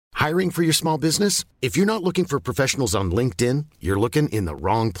Hiring for your small business? If you're not looking for professionals on LinkedIn, you're looking in the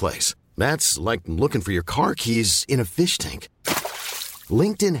wrong place. That's like looking for your car keys in a fish tank.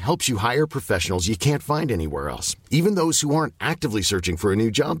 LinkedIn helps you hire professionals you can't find anywhere else, even those who aren't actively searching for a new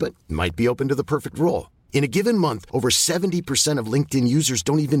job but might be open to the perfect role. In a given month, over 70% of LinkedIn users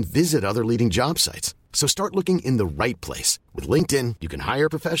don't even visit other leading job sites. So start looking in the right place. With LinkedIn, you can hire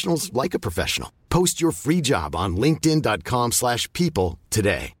professionals like a professional. Post your free job on linkedin.com/people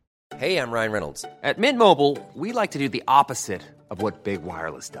today. Hey, I'm Ryan Reynolds. At Mint Mobile, we like to do the opposite of what Big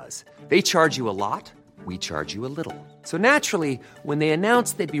Wireless does. They charge you a lot. We charge you a little. So naturally, when they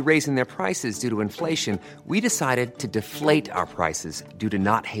announced they'd be raising their prices due to inflation, we decided to deflate our prices due to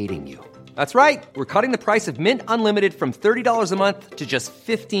not hating you. That's right. We're cutting the price of Mint Unlimited from $30 a month to just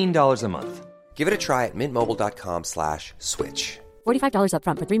 $15 a month. Give it a try at mintmobile.com/switch. $45 up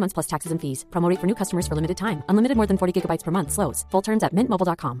front for 3 months plus taxes and fees. Promo rate for new customers for limited time. Unlimited more than 40 gigabytes per month. Slows full terms at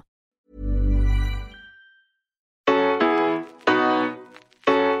mintmobile.com.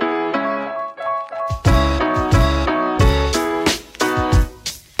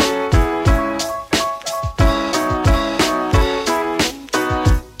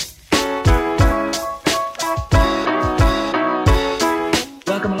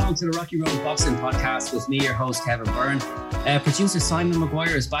 To the Rocky Road Boxing Podcast with me, your host, Kevin Byrne. Producer Simon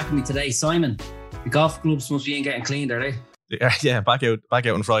Maguire is back with me today. Simon, the golf clubs must be in getting cleaned, are they? Yeah, back out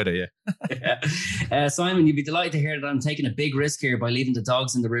on Friday, yeah. Simon, you'd be delighted to hear that I'm taking a big risk here by leaving the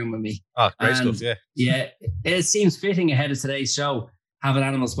dogs in the room with me. Oh, great stuff, yeah. Yeah, it seems fitting ahead of today's show, having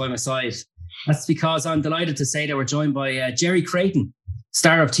animals by my side. That's because I'm delighted to say that we're joined by Gerry Creighton,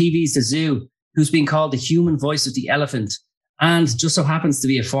 star of TV's The Zoo, who's been called the human voice of the elephant, and just so happens to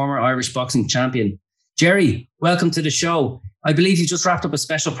be a former Irish boxing champion. Gerry, welcome to the show. I believe you just wrapped up a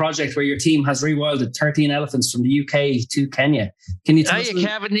special project where your team has rewilded 13 elephants from the UK to Kenya. Can you tell us? Hiya,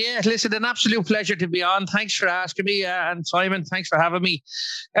 Kevin. Yeah, listen, an absolute pleasure to be on. Thanks for asking me, and Simon, thanks for having me.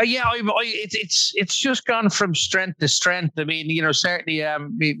 It's just gone from strength to strength. I mean, certainly,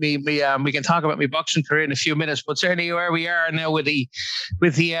 we can talk about my boxing career in a few minutes, but certainly where we are now with the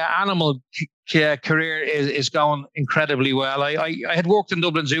animal career is going incredibly well. I had worked in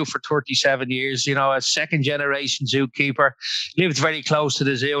Dublin Zoo for 37 years, a second generation zookeeper, lived very close to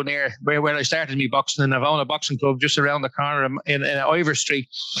the zoo near where I started my boxing, and I've owned a boxing club just around the corner in Ivor Street.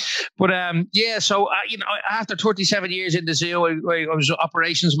 But after 37 years in the zoo, I was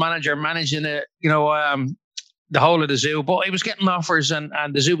operations manager, managing the whole of the zoo, but I was getting offers and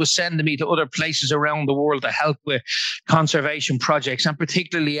the zoo was sending me to other places around the world to help with conservation projects, and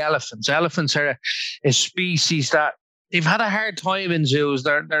particularly elephants. Elephants are a species that they've had a hard time in zoos.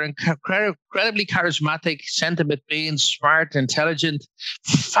 They're incredibly charismatic, sentient beings, smart, intelligent,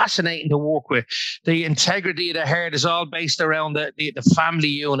 fascinating to work with. The integrity of the herd is all based around the family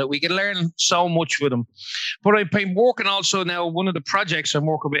unit. We can learn so much with them. But I've been working also now, one of the projects I'm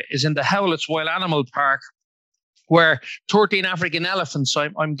working with is in the Howlett's Wild Animal Park, where 13 African elephants,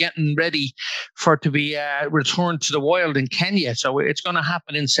 I'm getting ready for to be returned to the wild in Kenya. So it's going to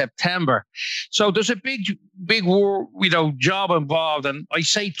happen in September. So there's a big job involved, and I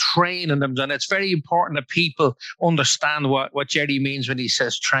say training them, and it's very important that people understand what Gerry means when he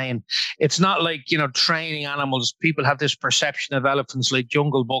says train. It's not like, training animals. People have this perception of elephants like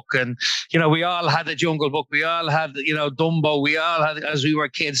Jungle Book, and, we all had the Jungle Book. We all had, Dumbo. We all had, as we were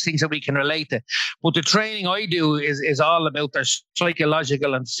kids, things that we can relate to. But the training I do is all about their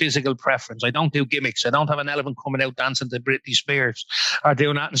psychological and physical preference. I don't do gimmicks. I don't have an elephant coming out dancing to Britney Spears or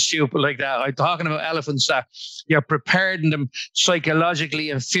doing nothing stupid like that. I'm talking about elephants that you're preparing them psychologically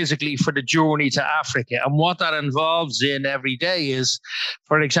and physically for the journey to Africa. And what that involves in every day is,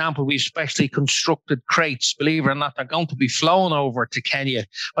 for example, we've specially constructed crates. Believe it or not, they're going to be flown over to Kenya.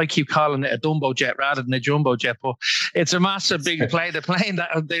 I keep calling it a Dumbo jet rather than a jumbo jet, but it's a massive big plane, the plane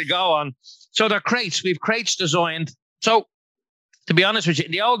that they go on. So they're crates. We've crates designed. So to be honest with you,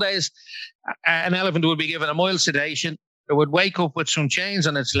 in the old days, an elephant would be given a mild sedation. It would wake up with some chains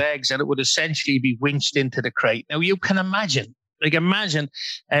on its legs, and it would essentially be winched into the crate. Now you can imagine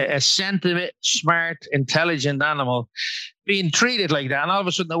a sentient, smart, intelligent animal being treated like that. And all of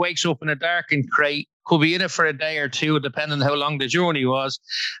a sudden it wakes up in a darkened crate, could be in it for a day or two, depending on how long the journey was.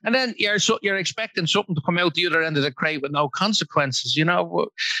 And then you're expecting something to come out the other end of the crate with no consequences.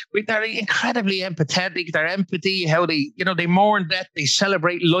 They're incredibly empathetic. Their empathy, how they mourn death, they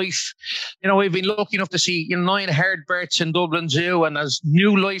celebrate life. We've been lucky enough to see 9 herd births in Dublin Zoo, and as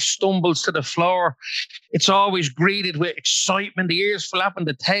new life stumbles to the floor, it's always greeted with excitement, the ears flapping,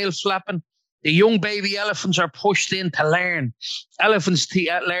 the tail flapping. The young baby elephants are pushed in to learn. Elephants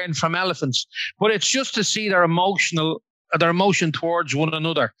learn from elephants. But it's just to see their emotional their emotion towards one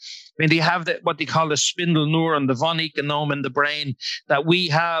another. I mean, they have what they call the spindle neuron, the von econome in the brain that we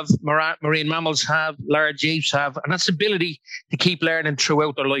have, marine mammals have, large apes have, and that's the ability to keep learning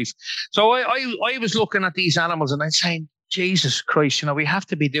throughout their life. So I was looking at these animals and I'm saying, Jesus Christ, we have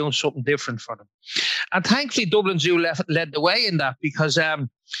to be doing something different for them. And thankfully, Dublin Zoo led the way in that, because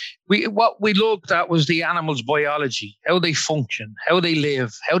what we looked at was the animals' biology, how they function, how they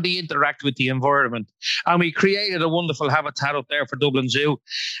live, how they interact with the environment. And we created a wonderful habitat up there for Dublin Zoo.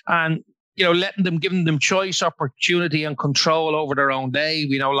 And giving them choice, opportunity, and control over their own day.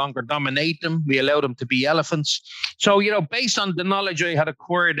 We no longer dominate them. We allow them to be elephants. So, based on the knowledge I had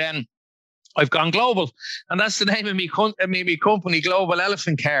acquired then, I've gone global, and that's the name of my company, Global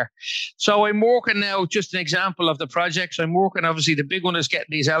Elephant Care. So I'm working now, just an example of the projects. I'm working, obviously, the big one is getting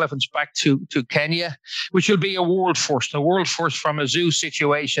these elephants back to Kenya, which will be a world first from a zoo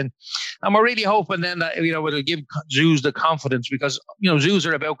situation. And we're really hoping then that, it'll give zoos the confidence, because, zoos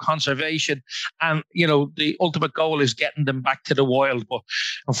are about conservation, and, the ultimate goal is getting them back to the wild. But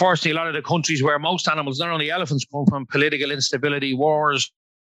unfortunately, a lot of the countries where most animals, not only elephants, come from, political instability, wars,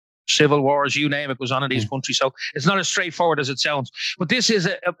 civil wars, you name it, goes on in these countries. So it's not as straightforward as it sounds. But this is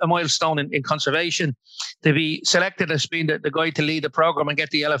a milestone in conservation. To be selected as being the guy to lead the program and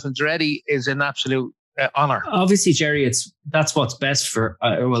get the elephants ready is an absolute honor. Obviously, Gerry, that's what's best for,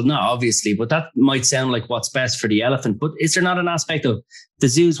 well, not obviously, but that might sound like what's best for the elephant. But is there not an aspect of the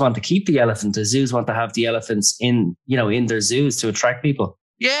zoos want to keep the elephant? The zoos want to have the elephants in their zoos to attract people?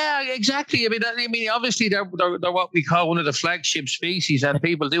 Yeah, exactly. I mean, obviously they're what we call one of the flagship species, and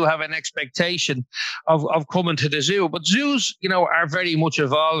people do have an expectation of coming to the zoo. But zoos, are very much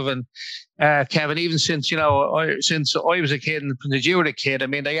evolving. Kevin, even since I was a kid and since you were a kid, I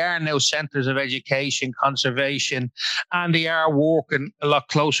mean, they are now centres of education, conservation, and they are working a lot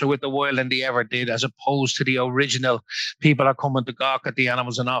closer with the wild than they ever did, as opposed to the original people are coming to gawk at the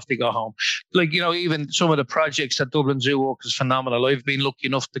animals and off they go home. Like, even some of the projects that Dublin Zoo work is phenomenal. I've been lucky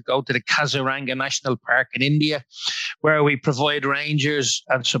enough to go to the Kaziranga National Park in India, where we provide rangers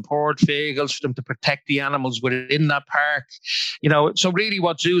and support vehicles for them to protect the animals within that park. So really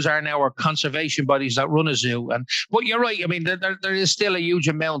what zoos are now are conservation bodies that run a zoo. But you're right. I mean, there is still a huge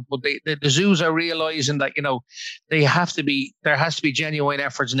amount, but the zoos are realizing that, there has to be genuine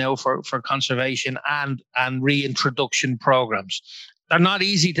efforts now for conservation and reintroduction programs. They're not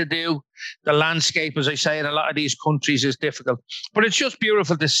easy to do. The landscape, as I say, in a lot of these countries is difficult, but it's just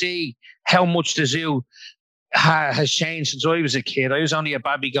beautiful to see how much the zoo has changed since I was a kid. I was only a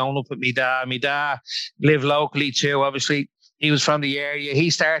baby going up with me dad. My dad lived locally too, obviously. He was from the area. He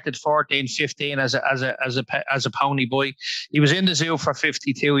started 14, 15 as a pony boy. He was in the zoo for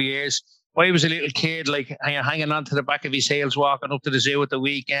 52 years. I was a little kid, like hanging on to the back of his heels, walking up to the zoo at the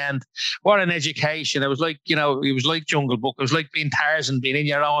weekend. What an education. It was like, it was like Jungle Book. It was like being Tarzan, being in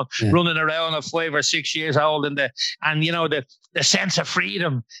your own, running around at 5 or 6 years old. And the sense of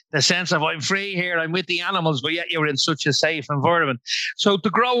freedom, the sense of I'm free here, I'm with the animals, but yet you're in such a safe environment. So to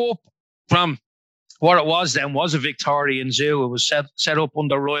grow up from what it was then was a Victorian zoo. It was set up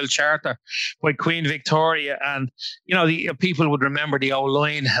under Royal Charter by Queen Victoria. And, the people would remember the old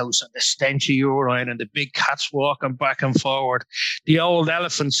lion house and the stench of urine and the big cats walking back and forward. The old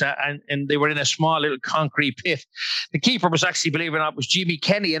elephants, and they were in a small little concrete pit. The keeper was actually, believe it or not, was Jimmy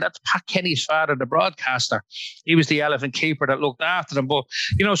Kenny, and that's Pat Kenny's father, the broadcaster. He was the elephant keeper that looked after them. But,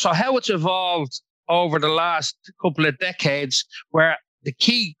 so how it's evolved over the last couple of decades, where the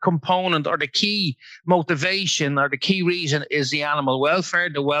key component or the key motivation or the key reason is the animal welfare,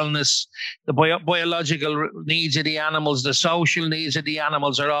 the wellness, the biological needs of the animals, the social needs of the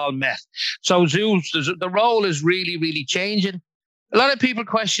animals are all met. So zoos, the role is really, really changing. A lot of people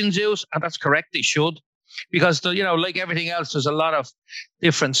question zoos, and that's correct, they should. Because, like everything else, there's a lot of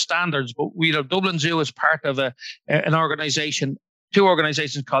different standards. But Dublin Zoo is part of an organisation, two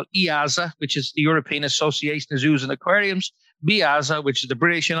organisations called EAZA, which is the European Association of Zoos and Aquariums, BIAZA, which is the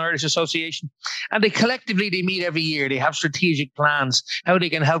British and Irish Association. And they meet every year. They have strategic plans, how they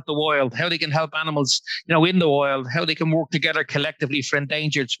can help the wild, how they can help animals, in the wild, how they can work together collectively for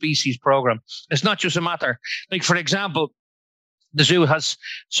endangered species program. It's not just a matter, like, for example, the zoo has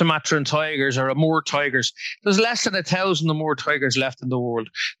Sumatran tigers or Amur tigers. There's less than 1,000 Amur tigers left in the world.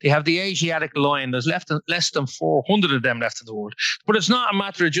 They have the Asiatic lion. There's less than 400 of them left in the world. But it's not a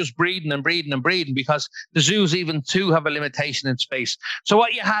matter of just breeding and breeding and breeding, because the zoos even too have a limitation in space. So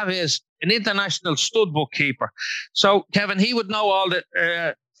what you have is an international stud bookkeeper. So Kevin, he would know all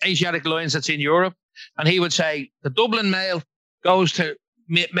the Asiatic lions that's in Europe, and he would say the Dublin male goes to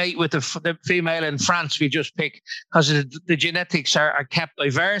mate with the female in France we just picked, because the genetics are kept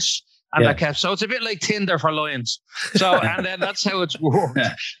diverse, And that kept, so it's a bit like Tinder for lions. So, and then that's how it's worked.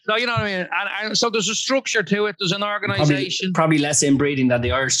 So, you know what I mean? And so there's a structure to it. There's an organization. Probably less inbreeding than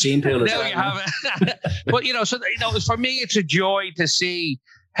the Irish gene pool. There you have it. But, you know, so, you know, for me, it's a joy to see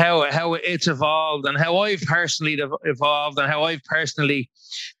how it's evolved and how I've personally evolved and how I've personally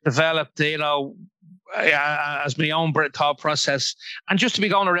developed, you know, as my own thought process. And just to be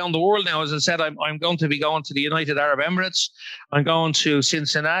going around the world now, as I said, I'm going to be going to the United Arab Emirates. I'm going to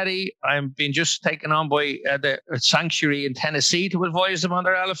Cincinnati. I'm being just taken on by the sanctuary in Tennessee to advise them on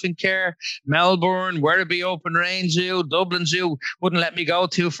their elephant care. Melbourne, Werribee Open Range Zoo, Dublin Zoo wouldn't let me go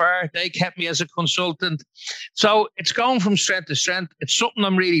too far. They kept me as a consultant. So it's going from strength to strength. It's something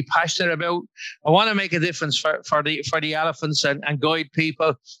I'm really passionate about. I want to make a difference for the elephants and guide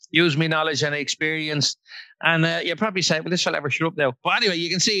people, use my knowledge and experience. And you probably say, well, this will ever shut up now. But anyway, you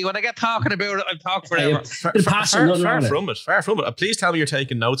can see when I get talking about it, I'll talk forever. Far from it. Please tell me you're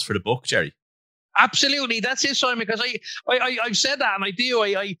taking notes for the book, Gerry. Absolutely. That's it, Simon, because I've said that and I do.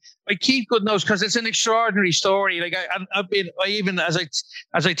 I keep good notes because it's an extraordinary story. Like I even as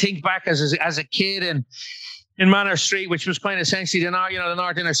I think back as a kid in Manor Street, which was kind of essentially the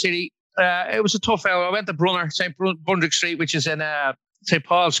north inner city, it was a tough hour. I went to Brunner, St. Brunswick Street, which is in St.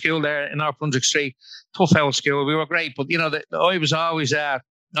 Paul's School there in North Brunswick Street. Tough old school. We were great, but you know, I was always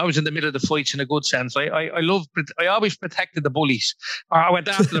in the middle of the fights in a good sense. I always protected the bullies. Or I went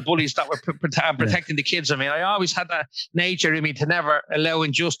after the bullies that were protecting the kids. I mean, I always had that nature in me to never allow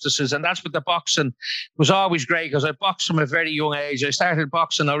injustices, and that's what the boxing was always great because I boxed from a very young age. I started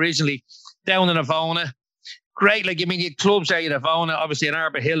boxing originally down in Avona. Great, like, I mean, you had clubs there in Avona, obviously in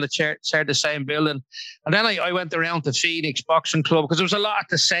Arbor Hill that shared the same building. And then I went around to Phoenix Boxing Club because there was a lot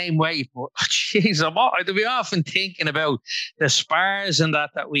the same way. But, jeez, I'd be often thinking about the spars and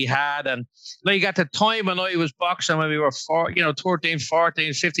that we had. And, like, at the time when I was boxing, when we were 13,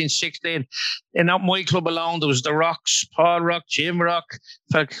 14, 15, 16, in my club alone, there was the Rocks, Paul Rock, Jim Rock,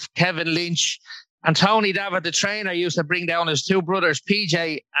 Kevin Lynch. And Tony David, the trainer, used to bring down his two brothers,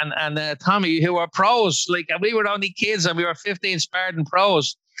 PJ and Tommy, who were pros. Like, and we were only kids and we were 15 Spartan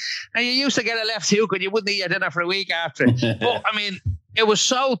pros. And you used to get a left hook and you wouldn't eat your dinner for a week after it. But, I mean, it was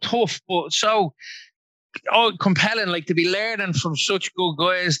so tough, but so compelling, like, to be learning from such good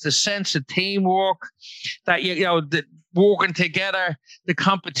guys, the sense of teamwork, that, the working together, the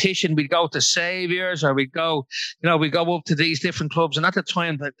competition. We'd go to Saviours or we'd go up to these different clubs. And at the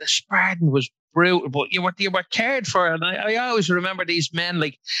time, the Spartan was brutal, but you were cared for. And I always remember these men,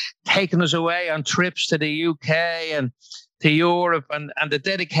 like, taking us away on trips to the UK and to Europe, and the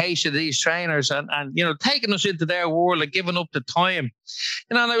dedication of these trainers and taking us into their world and giving up the time.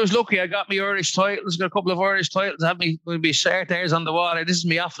 And I was lucky. I got my Irish titles, got a couple of Irish titles, had me certificates on the wall. This is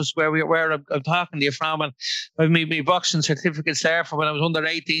my office where I'm talking to you from, and I've made my boxing certificates there from when I was under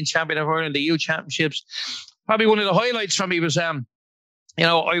 18 champion of Ireland, the youth championships. Probably one of the highlights for me was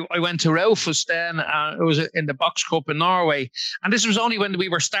I went to Raufoss then. It was in the Box Cup in Norway. And this was only when we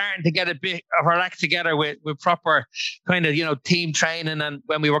were starting to get a bit of our act together with proper kind of, team training. And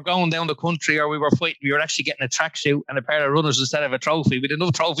when we were going down the country or we were fighting, we were actually getting a tracksuit and a pair of runners instead of a trophy. We had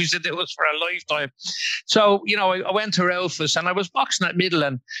enough trophies to do us for a lifetime. So, I went to Raufoss and I was boxing at middle.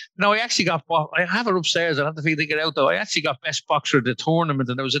 And, I actually I have it upstairs. I have to figure it out though. I actually got best boxer of the tournament.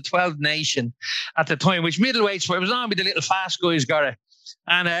 And there was a 12 nation at the time, which middleweights were. It was only the little fast guys got it.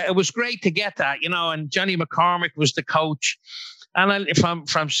 And it was great to get that, and Johnny McCormick was the coach. And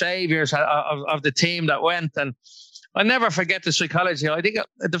from Saviours of the team that went. And I'll never forget the psychology. I think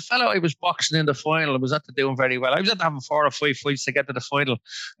the fellow I was boxing in the final was at doing very well. I was at having 4 or 5 fights to get to the final.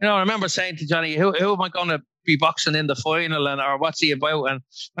 I remember saying to Johnny, who am I going to be boxing in the final, or what's he about? And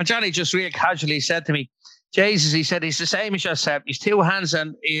Johnny just really casually said to me, Jesus, he said, he's the same as yourself. He's 2 hands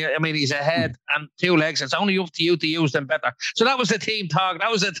and he's a head and 2 legs. It's only up to you to use them better. So that was the team talk.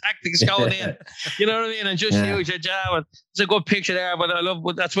 That was the tactics going in. You know what I mean? And just use your jab. And it's a good picture there,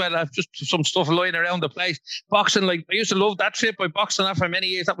 but that's where I've just some stuff lying around the place. Boxing, like, I used to love that trip. I boxed on that for many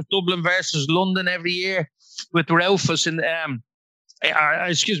years. That was Dublin versus London every year with Raufoss in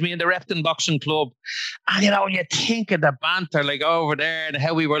in the Repton Boxing Club. And, when you think of the banter, like, over there and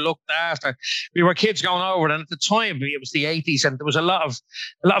how we were looked after, we were kids going over. And at the time, it was the 80s, and there was a lot of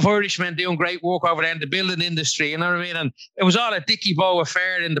Irishmen doing great work over there in the building industry, you know what I mean? And it was all a Dickie Bow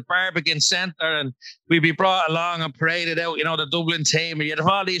affair in the Barbican Centre, and we'd be brought along and paraded out, the Dublin team. And you'd have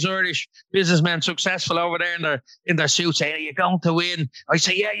all these Irish businessmen successful over there in their suits saying, are you going to win? I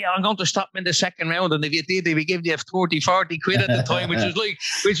say, yeah, I'm going to stop them in the second round. And if you did, they'd be giving you 30, 40 quid at the time,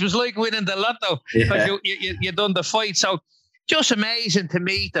 which was like winning the lotto because you done the fight. So just amazing to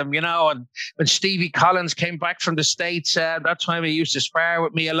meet them, you know. And when Stevie Collins came back from the States, that time he used to spar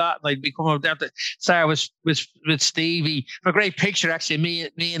with me a lot, and I'd be coming down to spar with Stevie. A great picture, actually, me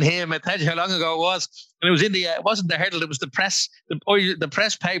and him. I tell you how long ago it was. And it was in the, it wasn't the Herald, it was the press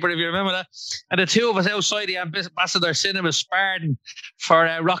paper, if you remember that. And the two of us outside the Ambassador Cinema sparring for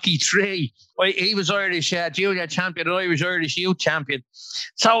Rocky 3. He was Irish junior champion, and I was Irish youth champion.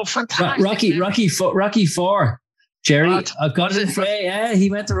 So fantastic. Rocky 4. Gerry, I've got it. Yeah,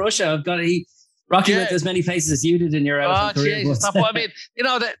 he went to Russia. I've got it. Rocky went to as many places as you did in your career. Jesus. I mean, you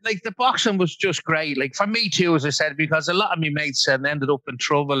know, the boxing was just great. Like for me too, as I said, because a lot of my mates ended up in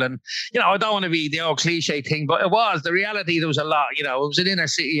trouble. And, you know, I don't want to be the old cliche thing, but it was the reality. There was a lot, you know, it was an inner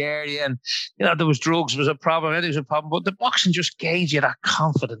city area, and, you know, there was drugs was a problem, everything was a problem. But the boxing just gave you that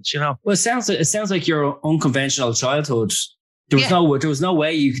confidence, you know. Well, it sounds like your unconventional childhood. There was no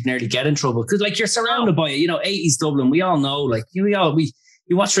way you could nearly get in trouble, because like you're surrounded by it. You know, 80s Dublin. We all know, like you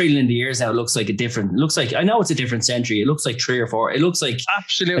watch Reeling in the Years now. It looks like I know it's a different century. It looks like 3 or 4. It looks like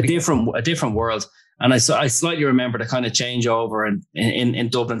absolutely a different world. And I slightly remember the kind of changeover, and in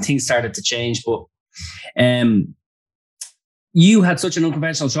Dublin things started to change. But you had such an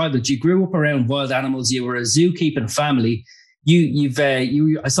unconventional childhood. You grew up around wild animals. You were a zookeeping family.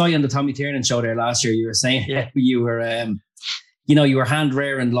 I saw you on the Tommy Tiernan show there last year. You were saying you were. You were hand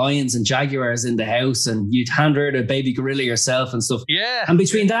rearing lions and jaguars in the house, and you'd hand reared a baby gorilla yourself and stuff. Yeah. And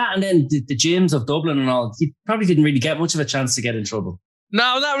between that and then the gyms of Dublin and all, you probably didn't really get much of a chance to get in trouble.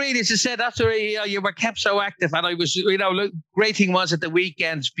 No, not really. As I said, that's where you were kept so active. And I was, great thing was at the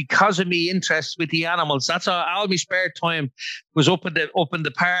weekends, because of me interest with the animals, that's all my spare time was up in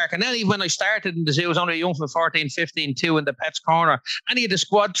the park. And then even when I started in the zoo, I was only young for 14, 15 too, in the Pets Corner. Any of the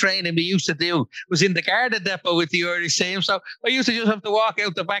squad training we used to do was in the Garda depot with the Irish team. So I used to just have to walk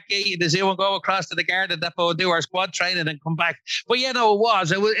out the back gate of the zoo and go across to the Garda depot and do our squad training and come back. But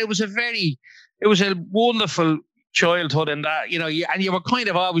it was a wonderful childhood, and that, and you were kind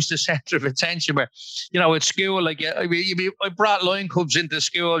of always the center of attention. Where, at school, like I brought lion cubs into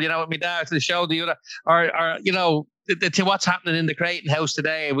school, with my dad to show the other, to what's happening in the Creighton house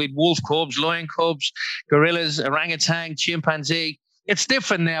today. We'd wolf cubs, lion cubs, gorillas, orangutan, chimpanzee. It's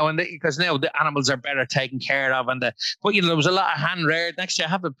different now, and because now the animals are better taken care of, but there was a lot of hand reared. Actually, I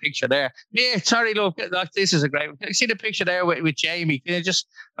have a picture there. Yeah, sorry, look, this is a great one. You see the picture there with Jamie?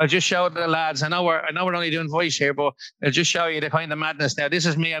 I'll just show it to the lads. I know we're only doing voice here, but I'll just show you the kind of madness now. This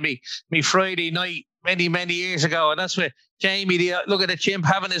is me on me Friday night many years ago, and that's with Jamie. Look at the chimp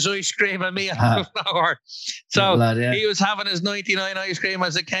having his ice cream and me on the floor. So he was having his 99 ice cream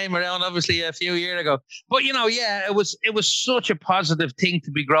as it came around, obviously a few years ago. But it was such a positive thing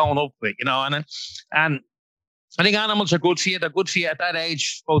to be growing up with, and I think animals are good for you. They're good for you at that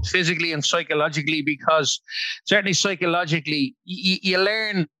age, both physically and psychologically, because certainly psychologically, you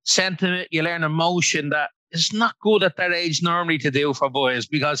learn sentiment, you learn emotion that it's not good at that age normally to do for boys,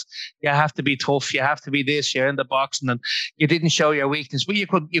 because you have to be tough, you have to be this, you're in the boxing, and you didn't show your weakness. But you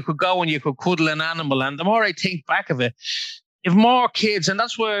could go and you could cuddle an animal. And the more I think back of it, if more kids, and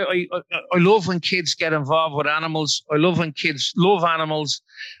that's why I love when kids get involved with animals. I love when kids love animals.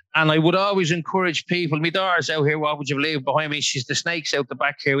 And I would always encourage people. My daughter's out here. What would you believe? Behind me, she's the snakes out the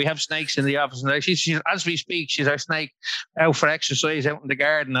back here. We have snakes in the office. And she's as we speak, she's our snake out for exercise out in the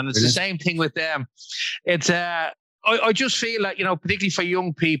garden. And it's the same thing with them. It's I just feel like, particularly for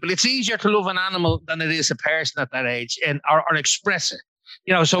young people, it's easier to love an animal than it is a person at that age, or express it.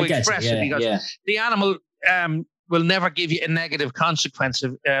 Express it, because the animal will never give you a negative consequence.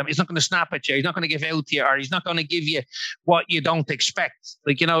 He's not going to snap at you. He's not going to give out to you, or he's not going to give you what you don't expect.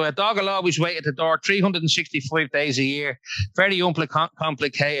 Like, a dog will always wait at the door 365 days a year. Very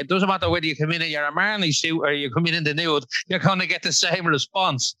complicated. It doesn't matter whether you come in your Armani suit or you come in the nude, you're going to get the same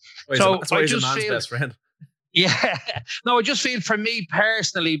response. That's why he's a man's best friend. Yeah. No, I just feel for me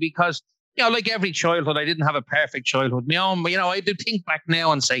personally, because, like every childhood, I didn't have a perfect childhood. My own, I do think back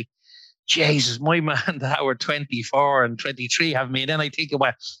now and say, Jesus, my man that were 24 and 23 have me. And then I think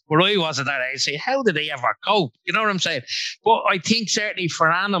about where I was at that age, say, how did they ever cope? You know what I'm saying? But I think certainly for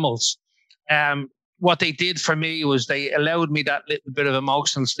animals, what they did for me was they allowed me that little bit of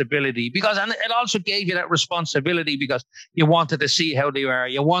emotional stability, and it also gave you that responsibility, because you wanted to see how they were.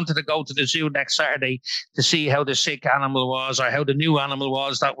 You wanted to go to the zoo next Saturday to see how the sick animal was, or how the new animal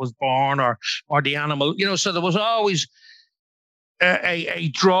was that was born, or the animal, so there was always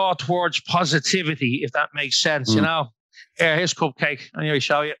a draw towards positivity, if that makes sense, Here's Cupcake. I'm going to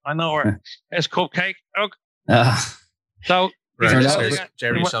show you. I know her. Here's Cupcake. Okay. So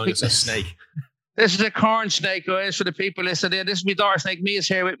Gerry's showing us a snake. This is a corn snake, guys, for the people listening. This is my daughter snake. Mia's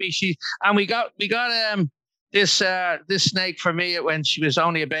here with me. We got this snake for me when she was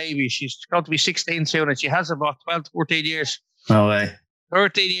only a baby. She's going to be 16 soon, and she has about 12 to 14 years. No way.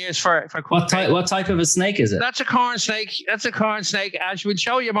 13 years for what type of a snake is it? That's a corn snake. As we'll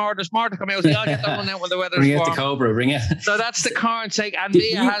show you more. There's more to come out. I'll get that one out when the weather's warm. Bring out the cobra. Bring it. So that's the corn snake, and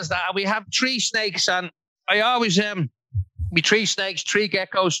Mia has that. We have 3 snakes, and I always we 3 snakes, 3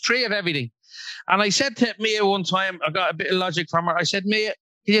 geckos, 3 of everything. And I said to Mia one time, I got a bit of logic from her. I said, Mia,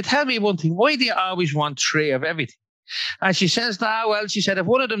 can you tell me one thing? Why do you always want 3 of everything? And she says, she said, if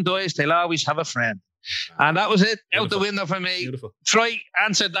one of them dies, they'll always have a friend. And that was it. Beautiful. Out the window for me. Beautiful. Troy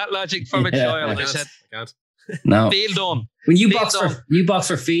answered that logic from a child. I said, I can't. No. Deal done. When you boxed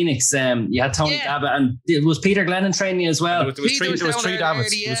for Phoenix, you had Tony Davitt, and it was Peter Glennon training as well. There was 3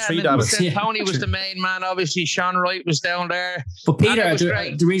 Davids. Tony was the main man. Obviously, Sean Wright was down there. But Peter,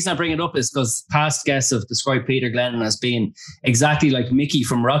 the reason I bring it up is because past guests have described Peter Glennon as being exactly like Mickey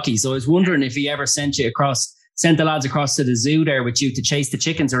from Rocky. So I was wondering if he ever sent the lads across to the zoo there with you to chase the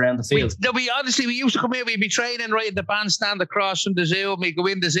chickens around the field. We used to come here. We'd be training right at the bandstand across from the zoo. We'd go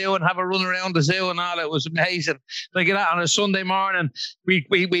in the zoo and have a run around the zoo and all. It was amazing. Like that on a Sunday morning, we'd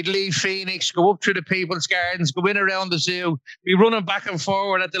leave Phoenix, go up through the People's Gardens, go in around the zoo. We'd running back and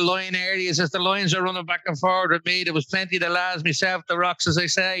forward at the lion areas as the lions are running back and forward with me. There was plenty of the lads, myself, the Rocks, as I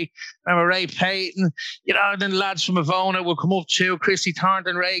say. Remember Ray Payton, and then lads from Avona would come up too. Christy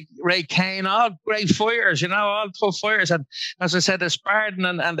Thornton, Ray Kane, all great fighters, all tough fighters. And as I said, the sparring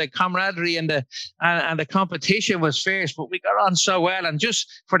and the camaraderie and the competition was fierce, but we got on so well. And just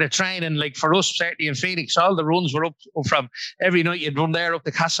for the training, like for us, certainly in Phoenix, all the runs were up from every night you'd run there up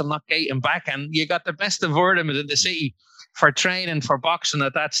to Castleknock Gate and back, and you got the best environment in the city for training, for boxing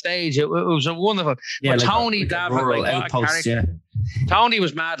at that stage. It was a wonderful. Yeah, but like Tony Davitt, Tony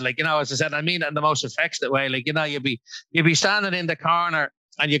was mad, as I said, I mean, in the most affectionate way. You'd be standing in the corner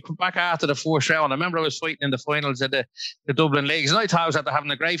and you come back after the 4th round. I remember I was fighting in the finals of the Dublin Leagues, and I thought I was after having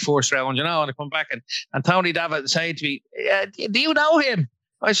a great 4th round, and I come back and Tony Davitt said to me, do you know him?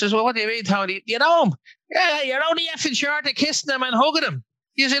 I says, well, what do you mean, Tony? Do you know him? Yeah, you're only effing short of kissing him and hugging him.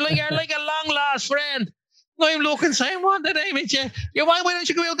 You say, you're like a long lost friend. I'm looking, saying, what the name is you? Why don't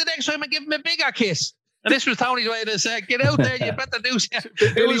you go out the next time and give him a bigger kiss? And this was Tony's way to say, get out there, you better do something.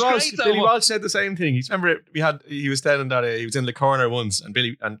 Billy Walsh said the same thing. He was telling that he was in the corner once, and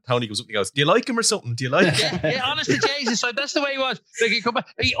Tony goes up and goes, do you like him or something? Do you like him? Yeah, honest to Jesus, so that's the way he was. He come back,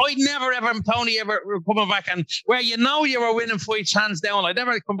 I'd never ever, Tony ever coming back, and where you were winning fights hands down, I'd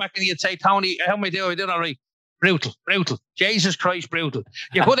never come back and you'd say, Tony, how am I doing? I did all right. Brutal. Jesus Christ, brutal.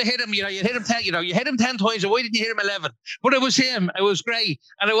 You could have hit him, you hit him 10, you hit him 10 times, why didn't you hit him 11? But it was him. It was great.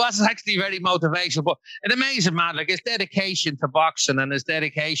 And it was actually very motivational. But an amazing man, his dedication to boxing and his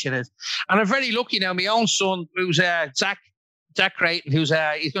dedication is. And I'm very lucky now, my own son, who's Jack Creighton, who's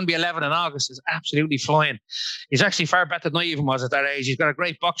he's going to be 11 in August, is absolutely flying. He's actually far better than I even was at that age. He's got a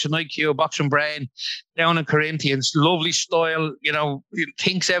great boxing IQ, boxing brain down in Corinthians, lovely style, he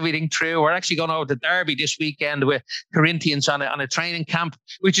thinks everything through. We're actually going over to Derby this weekend with Corinthians on a training camp,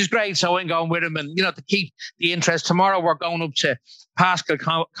 which is great. So I'm going with him and, to keep the interest. Tomorrow we're going up to Pascal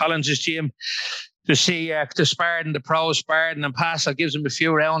Collins' gym to see the Spartan, the pro Spartan, and Pascal gives him a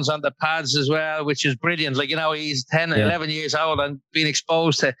few rounds on the pads as well, which is brilliant. He's 10, 11 years old and being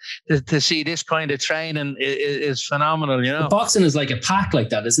exposed to see this kind of training is phenomenal, The boxing is like a pack like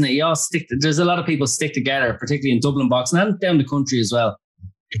that, isn't it? There's a lot of people stick together, particularly in Dublin boxing and down the country as well.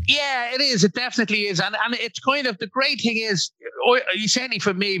 Yeah, it is. It definitely is. And it's kind of, the great thing is, certainly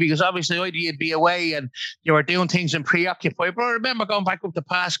for me, because obviously I'd be away and you were doing things and preoccupied. But I remember going back up to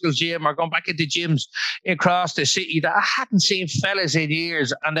Pascal's gym or going back into gyms across the city that I hadn't seen fellas in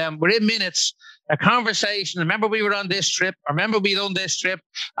years. And within minutes, a conversation. Remember we were on this trip. Remember we done this trip.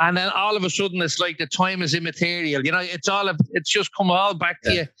 And then all of a sudden it's like the time is immaterial. It's just come all back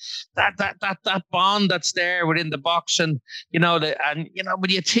to you. That bond that's there within the box, and when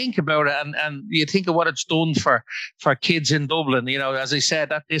you think about it and you think of what it's done for kids in Dublin, as I said,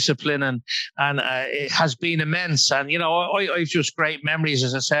 that discipline and it has been immense. And I've just great memories,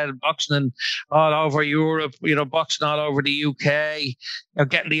 as I said, boxing all over Europe, boxing all over the UK,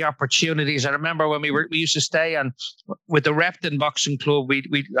 getting the opportunities. I remember when we used to stay with the Repton Boxing Club, we'd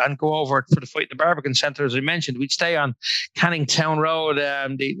go over for the fight in the Barbican Centre, as I mentioned. We'd stay on Canning Town Road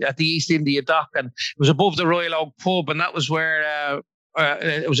at the East India Dock, and it was above the Royal Oak Pub, and that was where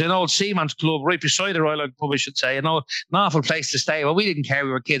it was an old seaman's club right beside the Royal Oak pub, I should say. An awful place to stay. Well, we didn't care,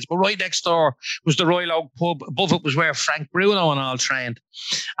 we were kids. But right next door was the Royal Oak pub. Above it was where Frank Bruno and all trained.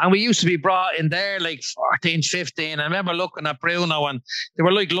 And we used to be brought in there like 14, 15. I remember looking at Bruno and there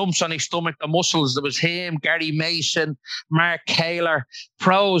were like lumps on his stomach, the muscles. There was him, Gary Mason, Mark Kaler,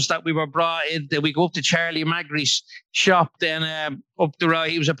 pros that we were brought in. We go up to Charlie Magri's shop then up the road.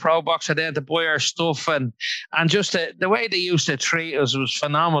 He was a pro boxer then to buy our stuff. And just the way they used to treat us was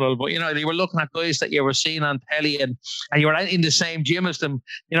phenomenal. But, you were looking at guys that you were seeing on telly and you were in the same gym as them,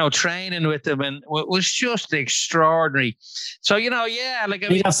 training with them. And it was just extraordinary. So, you'd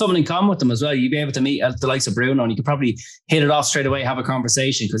have someone in common with them as well. You'd be able to meet the likes of Bruno and you could probably hit it off straight away, have a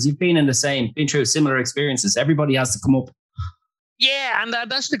conversation because you've been through similar experiences. Everybody has to come up. Yeah, and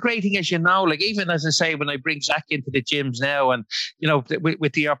that's the great thing, as like even as I say, when I bring Zach into the gyms now and,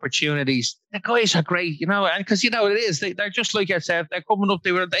 with the opportunities, the guys are great, and because, it is, they're just like I said, they're coming up,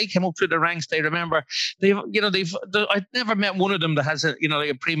 they came up through the ranks, they remember, I've never met one of them that has like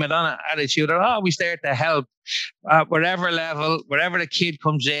a prima donna attitude. They're always there to help at whatever level, wherever the kid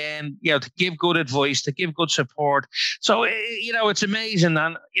comes in, to give good advice, to give good support. So, it's amazing.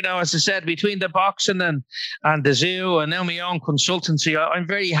 And, as I said, between the boxing and the zoo and now my own consultancy, I'm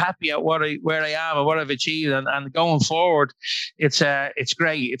very happy at where I am and what I've achieved. And going forward, it's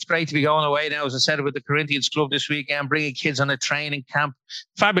great. It's great to be going away now, as I said, with the Corinthians Club this weekend, bringing kids on a training camp.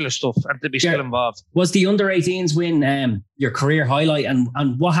 Fabulous stuff, and to be still involved. Was the under-18s win your career highlight? And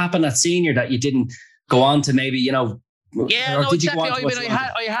what happened at senior that you didn't go on to maybe, Yeah, no, exactly.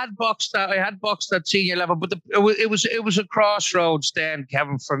 I had boxed at senior level, but it was a crossroads then,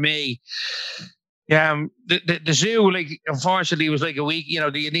 Kevin, for me. The zoo, like, unfortunately, was like a week. You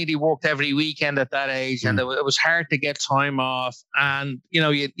nearly worked every weekend at that age, and it was hard to get time off, and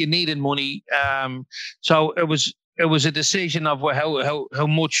you needed money. So it was a decision of how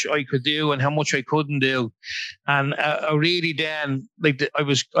much I could do and how much I couldn't do, and I really then I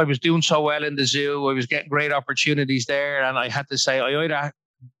was doing so well in the zoo. I was getting great opportunities there, and I had to say I either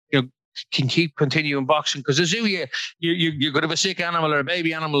can keep continuing boxing, because the zoo you could have a sick animal or a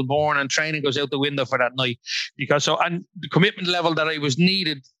baby animal born and training goes out the window for that night, and the commitment level that I was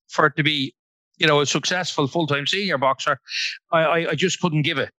needed for it to be a successful full-time senior boxer, I just couldn't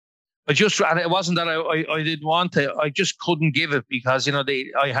give it. And it wasn't that I didn't want to. I just couldn't give it because,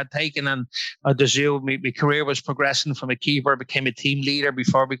 I had taken the zoo. My career was progressing from a keeper, became a team leader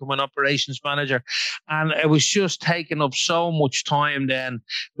before becoming an operations manager. And it was just taking up so much time then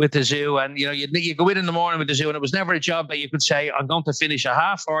with the zoo. And, you go in the morning with the zoo, and it was never a job that you could say, I'm going to finish a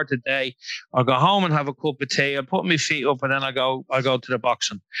half hour today. I'll go home and have a cup of tea. I'll put my feet up and then I'll go to the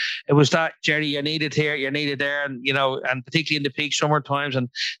boxing. It was that, Gerry, you need it here, you need it there. And, and particularly in the peak summer times. And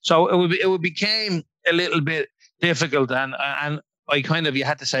so it became a little bit difficult, and I kind of, you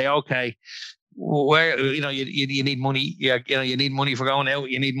had to say, okay, where you need money, you need money for going out,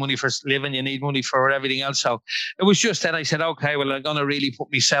 you need money for living, you need money for everything else. So it was just that I said, okay, well, I'm going to really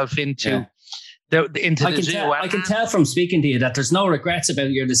put myself into the zoo. I can tell from speaking to you that there's no regrets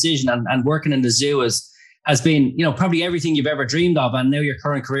about your decision, and working in the zoo has been, probably everything you've ever dreamed of, and now your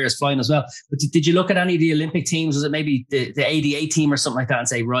current career is flying as well. But did you look at any of the Olympic teams? Was it maybe the 88 team or something like that and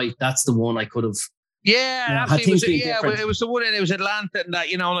say, right, that's the one I could have? Yeah, absolutely. It was the one, and it was Atlanta, and that,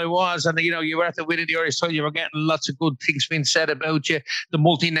 I was, and you were at the win of the Irish title. You were getting lots of good things being said about you. The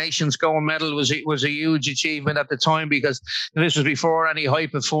multi-nations gold medal was a huge achievement at the time, because this was before any high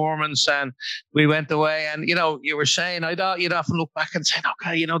performance, and we went away. And you were saying, I thought you'd often look back and say,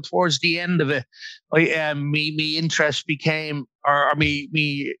 okay, towards the end of it, me interest became, or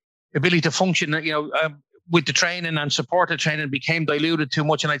me ability to function, with the training and supported training became diluted too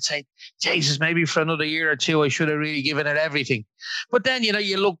much. And I'd say, Jesus, maybe for another year or two, I should have really given it everything. But then,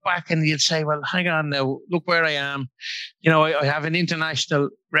 you look back and you'd say, well, hang on now, look where I am. I have an international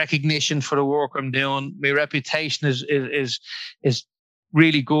recognition for the work I'm doing. My reputation is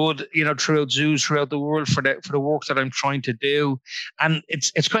really good, throughout zoos, throughout the world for the work that I'm trying to do. And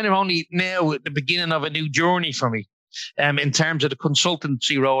it's kind of only now the beginning of a new journey for me. In terms of the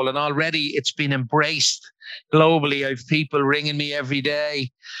consultancy role, and already it's been embraced globally. I have people ringing me every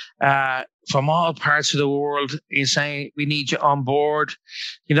day from all parts of the world saying, we need you on board.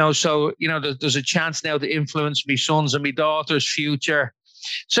 So there's a chance now to influence my sons and my daughter's future.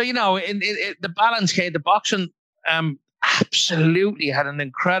 So in the balance, the boxing absolutely had an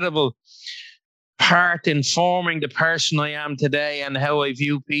incredible part in forming the person I am today, and how I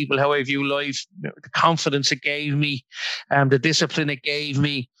view people, how I view life, the confidence it gave me, the discipline it gave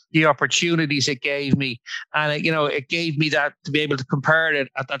me, the opportunities it gave me. And it gave me that to be able to compare it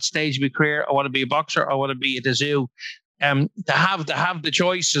at that stage of my career. I want to be a boxer, I want to be at the zoo. have the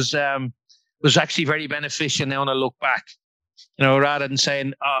choices was actually very beneficial now when I look back. Rather than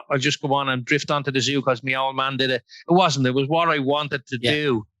saying, I'll just go on and drift onto the zoo because my old man did it. It wasn't. It was what I wanted to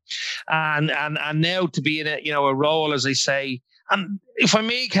do. And now to be in a role, as I say, and if I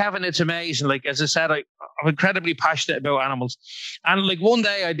may, Kevin, it's amazing. Like, as I said, I'm incredibly passionate about animals. And like one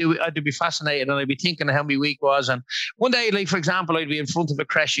day I'd be fascinated and I'd be thinking of how my week was. And one day, like, for example, I'd be in front of a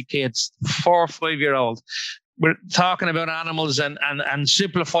creche of kids, 4 or 5 year old. We're talking about animals and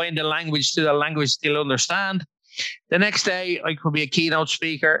simplifying the language to the language they'll understand. The next day, I could be a keynote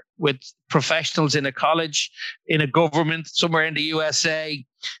speaker with professionals in a college, in a government, somewhere in the USA,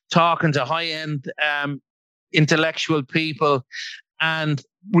 talking to high-end intellectual people and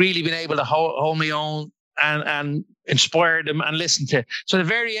really being able to hold my own and inspire them and listen to. So the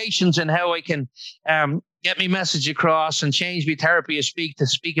variations in how I can get my message across and change my therapy of speak to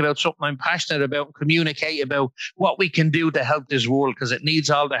speak about something I'm passionate about and communicate about what we can do to help this world, because it needs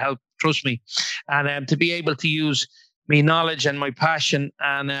all the help, trust me. And to be able to use my knowledge and my passion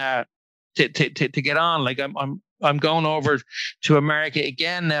and to get on. Like I'm going over to America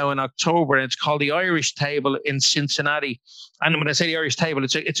again now in October, and it's called the Irish Table in Cincinnati. And when I say the Irish Table,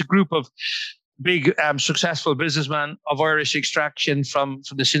 it's a group of big successful businessmen of Irish extraction from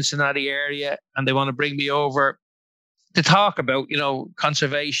the Cincinnati area, and they want to bring me over to talk about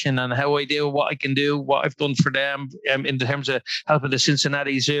conservation and how I do, what I can do, what I've done for them in terms of helping the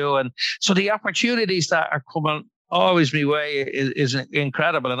Cincinnati Zoo. And so the opportunities that are coming always my way is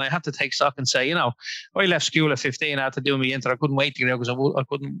incredible. And I have to take stock and say, I left school at 15 after doing my intern. I couldn't wait to get out because I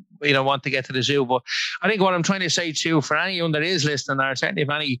couldn't, want to get to the zoo. But I think what I'm trying to say too, for anyone that is listening, or certainly if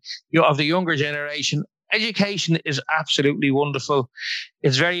any of the younger generation, education is absolutely wonderful.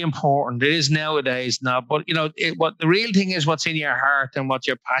 It's very important. It is nowadays now, but what the real thing is what's in your heart and what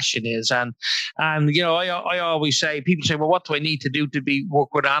your passion is. And I always say, people say, well, what do I need to do to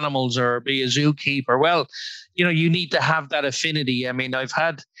work with animals or be a zookeeper? Well, you need to have that affinity. I mean, I've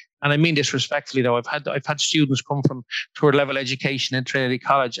had, and I mean this respectfully though, I've had students come from third level education in Trinity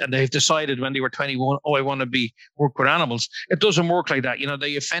College, and they've decided when they were 21, I want to work with animals. It doesn't work like that.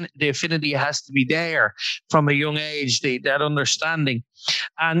 The affinity has to be there from a young age, that understanding.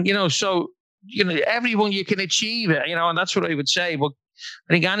 And, everyone, you can achieve it, and that's what I would say. But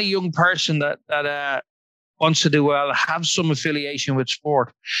I think any young person that wants to do well, have some affiliation with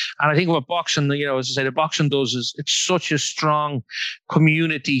sport. And I think what boxing, as I say, the boxing does is it's such a strong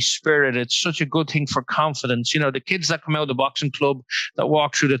community spirit. It's such a good thing for confidence. The kids that come out of the boxing club that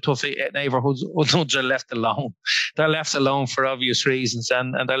walk through the tough neighborhoods are left alone. They're left alone for obvious reasons.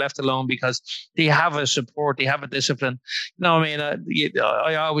 And they're left alone because they have a support, they have a discipline.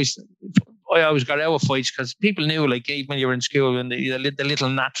 I always got out of fights because people knew, like, even when you were in school, and the little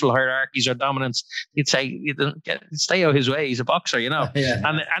natural hierarchies or dominance, you'd say, stay out of his way. He's a boxer, Yeah.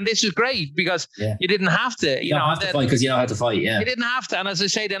 And this is great because you didn't have to. You don't have to fight because you don't have to fight. Yeah, you didn't have to. And as I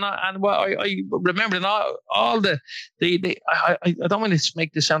say, then, I remember all the I don't want to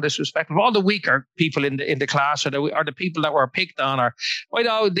make this sound disrespectful. All the weaker people in the class, or the people that were picked on,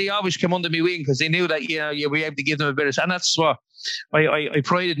 they always come under my wing because they knew that you'd be able to give them a bit of, and that's what I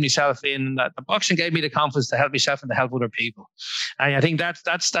prided myself in, that the boxing gave me the confidence to help myself and to help other people. And I think that's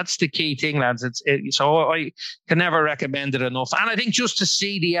the key thing, lads. So I can never recommend it enough. And I think just to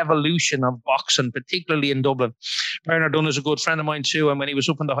see the evolution of boxing, particularly in Dublin. Bernard Dunn is a good friend of mine too. And when he was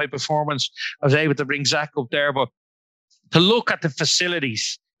up in the high performance, I was able to bring Zach up there. But to look at the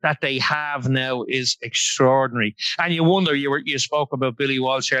facilities that they have now is extraordinary. And you wonder, you spoke about Billy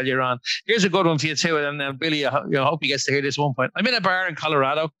Walsh earlier on. Here's a good one for you too. And Billy, I hope he gets to hear this at one point. I'm in a bar in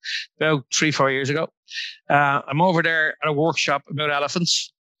Colorado about 3-4 years ago. I'm over there at a workshop about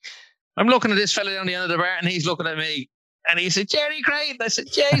elephants. I'm looking at this fella down the end of the bar, and he's looking at me. And he said, Gerry Creighton. I said,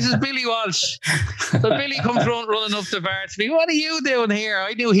 Jesus, Billy Walsh. So Billy comes running up the bar to me. What are you doing here?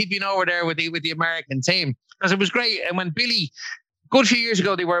 I knew he'd been over there with the American team, because it was great. And when Billy, good few years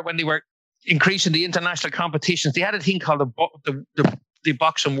ago, when they were increasing the international competitions, they had a thing called the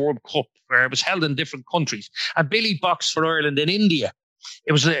Boxing World Cup, where it was held in different countries. And Billy boxed for Ireland in India.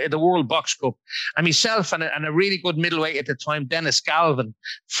 It was the World Box Cup. And myself and a really good middleweight at the time, Dennis Galvin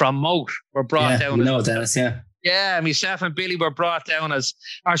from Moat, were brought down. Dennis, yeah. Yeah, myself and Billy were brought down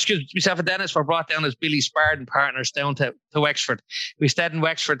myself and Dennis were brought down as Billy's sparring partners down to Wexford. We stayed in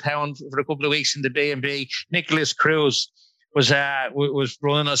Wexford town for a couple of weeks in the B&B. Nicholas Cruz, was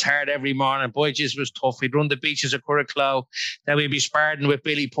running us hard every morning. Boy, Jesus was tough. We'd run the beaches of Curraclow. Then we'd be sparring with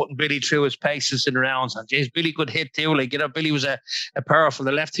Billy, putting Billy through his paces in the rounds. And geez, Billy could hit too. Like, Billy was a powerful.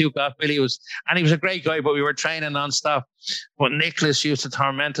 The left hook off Billy and he was a great guy, but we were training non-stop. But Nicholas used to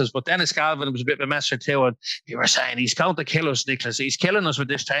torment us. But Dennis Galvin was a bit of a messer too. And we were saying, he's going to kill us, Nicholas. He's killing us with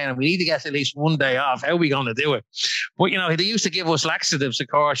this training. We need to get at least one day off. How are we going to do it? But, they used to give us laxatives, of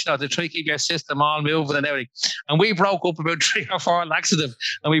course, to try to keep your system all moving and everything. And we broke up about 3 or 4 laxatives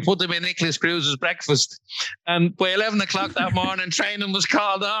and we put them in Nicholas Cruz's breakfast. And by 11 o'clock that morning, training was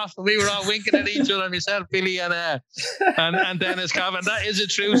called off. And we were all winking at each other, myself, Billy, and Dennis Galvin. That is a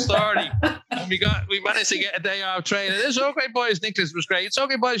true story. And we managed to get a day off training. It's okay, boys. Nicholas was great. It's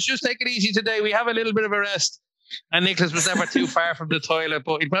okay, boys. Just take it easy today. We have a little bit of a rest. And Nicholas was never too far from the toilet,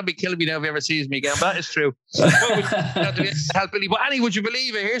 but he'd probably kill me now if he ever sees me again. That is true. Help Billy. But Annie, would you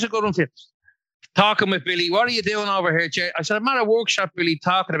believe it? Here's a good one for you. Talking with Billy, what are you doing over here, Gerry? I said, I'm at a workshop, Billy,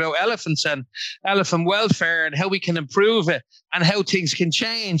 talking about elephants and elephant welfare and how we can improve it and how things can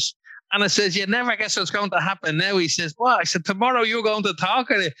change. And I says, you never guess what's going to happen now. He says, what? I said, tomorrow you're going to talk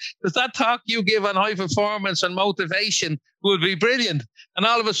at it. Because that talk you give on high performance and motivation would be brilliant. And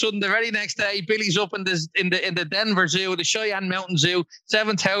all of a sudden, the very next day, Billy's up in the Denver Zoo, the Cheyenne Mountain Zoo,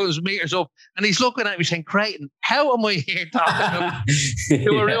 7,000 meters up. And he's looking at me saying, Creighton, how am I here talking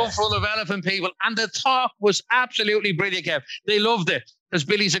to a room full of elephant people? And the talk was absolutely brilliant, Kev. They loved it. Because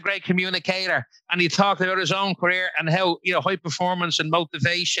Billy's a great communicator and he talked about his own career and how, high performance and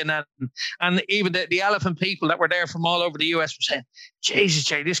motivation and even the elephant people that were there from all over the US were saying, Jesus,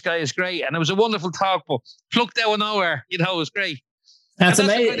 Jay, this guy is great. And it was a wonderful talk, but plucked out of nowhere, it was great. That's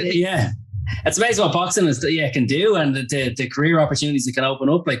amazing. Yeah. It's amazing what boxing can do and the career opportunities it can open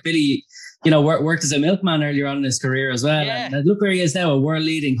up. Like Billy, worked as a milkman earlier on in his career as well. Yeah. And look where he is now, a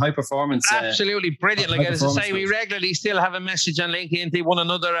world-leading high-performance. Absolutely brilliant. Like as I say, we regularly still have a message on LinkedIn to one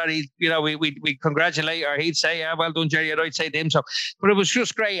another, and we congratulate, or he'd say, "Yeah, well done, Gerry," and I'd say to him. So, but it was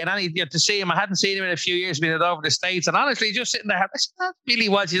just great, and to see him, I hadn't seen him in a few years, being over the States, and honestly, just sitting there, I said, "That's Billy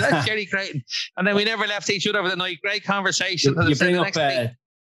Watts, that's Gerry Creighton," and then we never left each other for the night. Great conversation.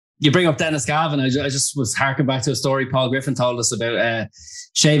 You bring up Dennis Galvin. I just was harking back to a story Paul Griffin told us about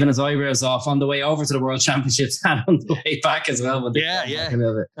shaving his eyebrows off on the way over to the World Championships and on the way back as well.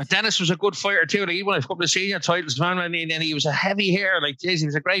 Dennis was a good fighter too. Like, he won a couple of senior titles, man, and he was a heavy hitter. Like, geez, he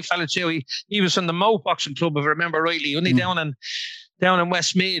was a great fella too. He was from the Moat Boxing Club, if I remember rightly. Only down in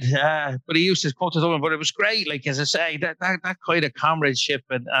Westmead, but he used to go to Dublin. But it was great, like as I say, that kind of comradeship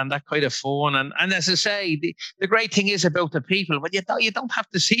and that kind of fun. And as I say, the great thing is about the people, but you don't have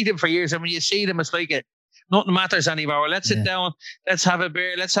to see them for years. And when you see them, it's like nothing matters anymore. Let's sit down, let's have a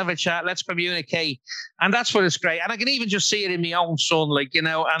beer, let's have a chat, let's communicate. And that's what is great. And I can even just see it in my own son, and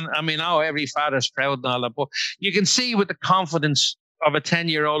I mean, every father's proud and all that, but you can see with the confidence of a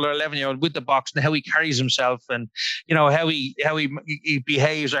 10-year-old or 11-year-old with the box and how he carries himself and, how he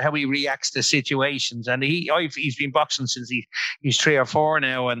behaves or how he reacts to situations. And he's been boxing since he's 3 or 4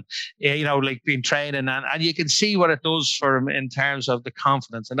 now and, been training and you can see what it does for him in terms of the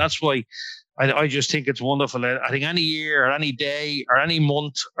confidence. And that's why I just think it's wonderful. I think any year or any day or any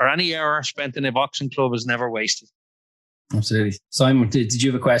month or any hour spent in a boxing club is never wasted. Absolutely. Simon, did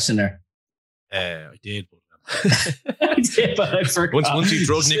you have a question there? I did, but but I forgot. Once you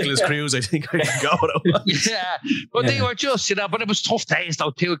drug Nicholas Cruz, I think I can go. Yeah, but they were just, but it was tough days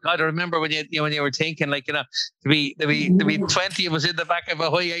though too. God, I remember when you were thinking to be 20 of us in the back of a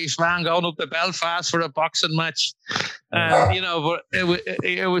high-ace van going up to Belfast for a boxing match, but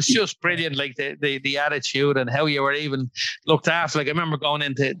it was just brilliant, like the attitude and how you were even looked after. Like I remember going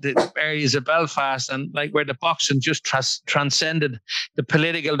into the areas of Belfast and like where the boxing just transcended the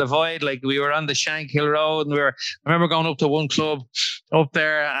political divide. Like we were on the Shankill Road. And I remember going up to one club up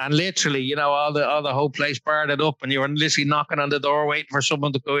there and literally, all the whole place barred up and you were literally knocking on the door waiting for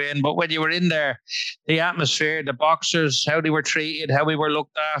someone to go in. But when you were in there, the atmosphere, the boxers, how they were treated, how we were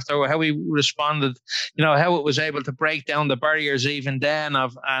looked after, how we responded, how it was able to break down the barriers even then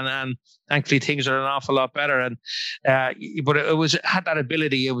and thankfully things are an awful lot better. And but it had that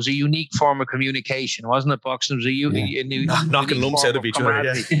ability. It was a unique form of communication, wasn't it? Boxing was a unique knocking lumps out of each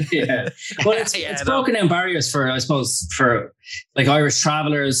other. Yeah. Well, it's broken down barriers for, I suppose, for like Irish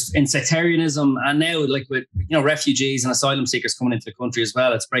travellers in sectarianism, and now like with refugees and asylum seekers coming into the country as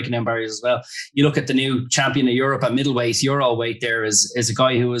well. It's breaking down barriers as well. You look at the new champion of Europe at middleweight, Euro weight. There is a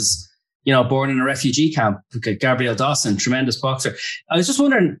guy who was born in a refugee camp, Gabriel Dawson, tremendous boxer. I was just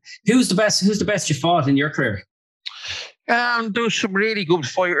wondering who's the best you fought in your career? There was some really good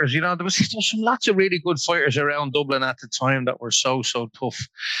fighters, there was some lots of really good fighters around Dublin at the time that were so tough.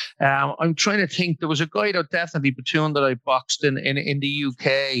 I'm trying to think. There was a guy that definitely Batoon that I boxed in the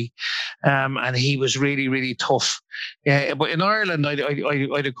UK, and he was really, really tough. Yeah, but in Ireland, I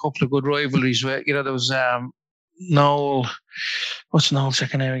had a couple of good rivalries. Where, there was Noel. What's Noel's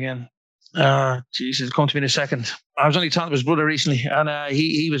second name again? Jesus, it's come to me in a second. I was only talking to his brother recently, and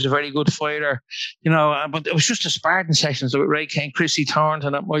he was a very good fighter, but it was just the Spartan sessions with Ray Kane, Chrissy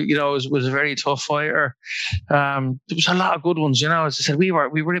Thornton, that was a very tough fighter. There was a lot of good ones, as I said, we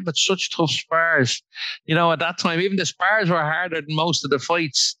were in with such tough spars, at that time. Even the spars were harder than most of the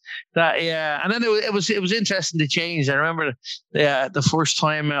fights. And then it was interesting to change. I remember the first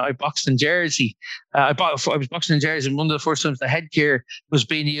time I boxed in Jersey. I was boxing in Jersey, and one of the first times the headgear was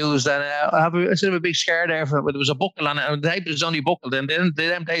being used, and I have a big scar there for it, but there was a buckle on it, and the tape was only buckled. And then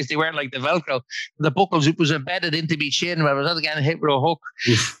them days they weren't like the Velcro. The buckles, it was embedded into my chin, where I was not getting hit with a hook.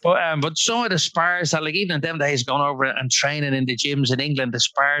 But some of the spars that, like, even in them days, going over and training in the gyms in England, the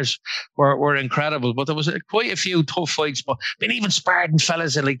spars were incredible. But there was quite a few tough fights. But even Spartan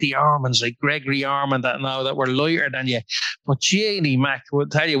fellas like the Armans, like Gregory Armand, that were lighter than you. But Jeannie Mac would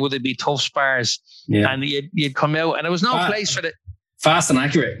tell you, would it be tough spars? Yeah. And you'd come out, and there was no place for the fast and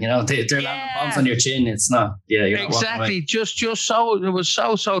accurate. They're landing bombs on your chin. It's not. Yeah, you're exactly. Not just so it was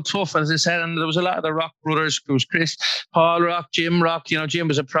so tough, as I said. And there was a lot of the Rock brothers. There was Chris, Paul Rock, Jim Rock. Jim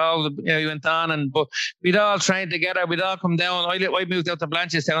was a pro. He went on, but we'd all train together. We'd all come down. I moved out to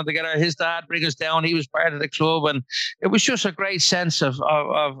Blanchardstown together. His dad bring us down. He was part of the club, and it was just a great sense of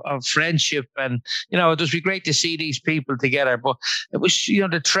friendship. And it would be great to see these people together. But it was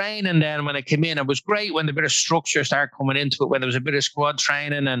the training then when it came in. It was great when the bit of structure started coming into it. When there was a bit of squad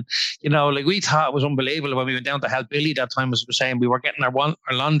training, and like we thought it was unbelievable when we went down to help Billy that time. Was saying we were getting our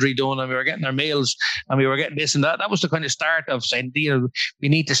laundry done, and we were getting our meals, and we were getting this and that. That was the kind of start of saying, we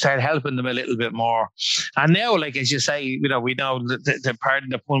need to start helping them a little bit more. And now, like as you say, we know the part of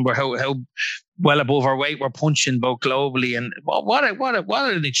the point where how well above our weight we're punching both globally, and what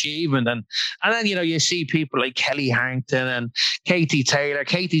an achievement. And then you see people like Kelly Harrington and Katie Taylor.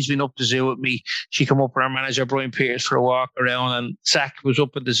 Katie's been up the zoo with me. She come up with our manager Brian Pierce for a walk around, and Zach was up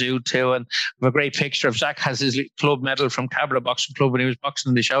at the zoo too. And we have a great picture of Zach has his club medal from Cabra Boxing Club when he was boxing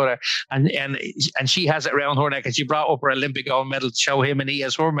in the show there, and she has it around her neck, and she brought up her Olympic gold medal to show him, and he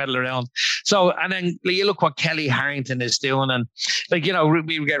has her medal around. So, and then you look what Kelly Harrington is doing, and we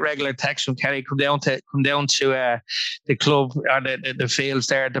get regular texts from Kelly, come down to the club or the fields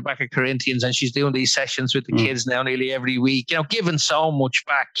there at the back of Corinthians, and she's doing these sessions with the kids now nearly every week, giving so much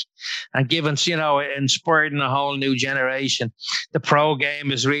back, and giving, inspiring a whole new generation. The pro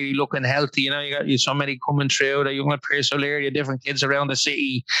game is really looking healthy. You got so many coming through. That you want Pierce O'Leary, different kids around the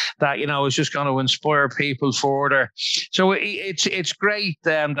city that is just going to inspire people further. So it's great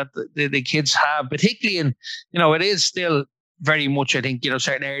that the kids have, particularly in it is still very much, I think,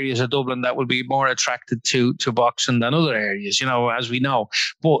 certain areas of Dublin that will be more attracted to boxing than other areas, as we know.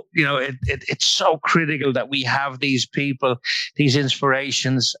 But, it's so critical that we have these people, these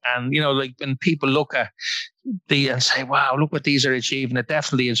inspirations. And, like when people look at and say, wow, look what these are achieving, it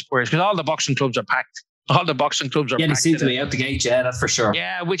definitely inspires, because all the boxing clubs are packed. All the boxing clubs are they seem to be out the gate, that's for sure.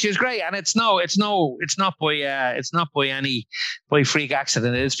 Yeah, which is great, and it's not by freak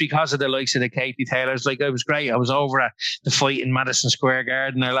accident. It's because of the likes of the Katie Taylors. Like, it was great. I was over at the fight in Madison Square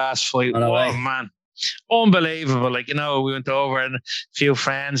Garden, our last fight. Oh man, unbelievable. Like, we went over and a few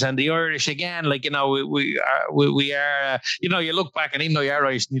friends, and the Irish again, like, we are, you look back, and even though you're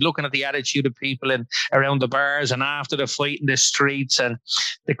Irish, and you're looking at the attitude of people around the bars and after the fight in the streets, and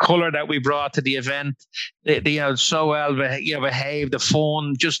the colour that we brought to the event, so well behaved, the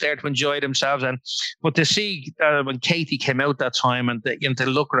fun, just there to enjoy themselves. But to see when Katie came out that time, and to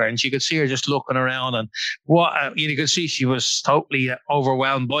look around, you could see her just looking around, and you could see she was totally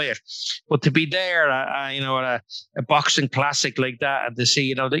overwhelmed by it. But to be there, at a boxing classic like that, and to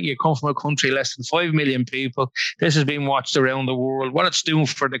see, that you come from a country less than 5 million people, this has been watched around the world, what it's doing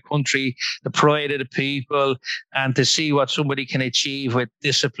for the country, the pride of the people, and to see what somebody can achieve with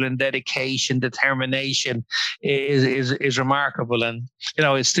discipline, dedication, determination is remarkable. And,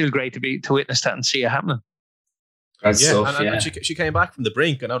 it's still great to witness that and see it happening. And she came back from the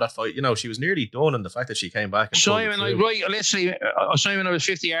brink. I know that fight, she was nearly done, and the fact that she came back. And Simon, Simon, I was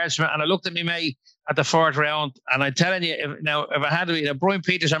 50 yards from it, and I looked at me mate at the fourth round, and I'm telling you, if I had to be, Brian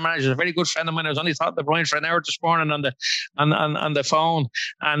Peters, our manager, is a very good friend of mine. I was only talking to Brian for an hour this morning on the phone,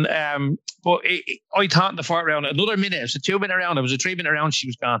 and I thought in the fourth round, another minute, it was a 2-minute round, it was a 3-minute round, she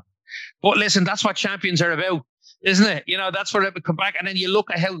was gone. But listen, that's what champions are about. isn't it? That's where it would come back. And then you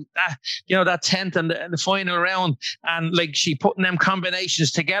look at how that, that 10th and the final round, and like she putting them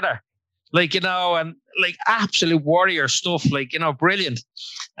combinations together, and like absolute warrior stuff, brilliant.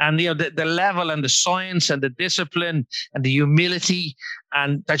 And, the level and the science and the discipline and the humility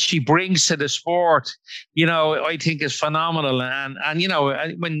and that she brings to the sport, I think is phenomenal. And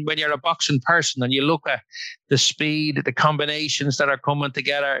when you're a boxing person and you look at the speed, the combinations that are coming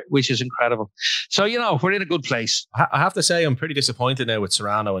together, which is incredible. So, we're in a good place. I have to say, I'm pretty disappointed now with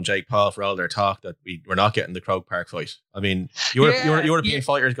Serrano and Jake Paul for all their talk that we're not getting the Croke Park fight. I mean, European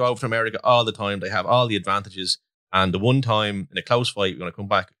fighters go out from America all the time. They have all the advantages. And the one time in a close fight, we're going to come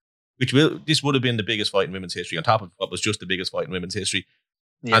back, this would have been the biggest fight in women's history, on top of what was just the biggest fight in women's history.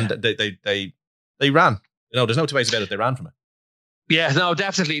 Yeah. And they ran. There's no two ways about it. They ran from it. Yeah, no,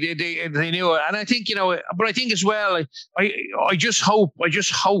 definitely. They knew it. And I think, but I think as well, I just hope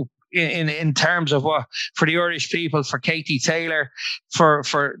in terms of what, for the Irish people, for Katie Taylor, for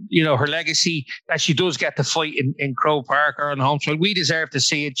her legacy, that she does get the fight in Croke Park or on home soil. We deserve to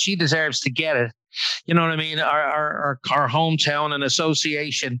see it. She deserves to get it. You know what I mean? Our hometown and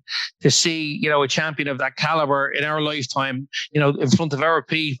association to see, a champion of that caliber in our lifetime, in front of our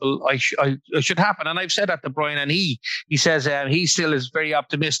people, I should happen. And I've said that to Brian, and he says he still is very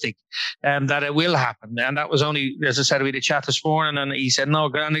optimistic that it will happen. And that was only, as I said, we had a chat this morning, and he said,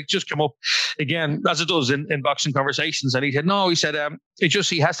 no, and it just came up again, as it does in boxing conversations. And he said, no, he said,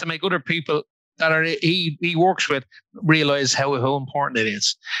 he has to make other people that he works with realize how important it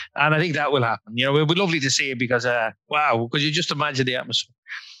is. And I think that will happen. It would be lovely to see it because, wow, because you just imagine the atmosphere.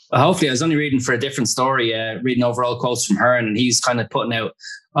 Well, hopefully, I was only reading for a different story, reading overall quotes from her, and he's kind of putting out,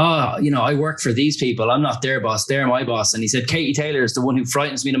 I work for these people. I'm not their boss. They're my boss. And he said, Katie Taylor is the one who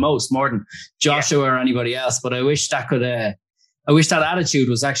frightens me the most, more than Joshua or anybody else. But I wish that I wish that attitude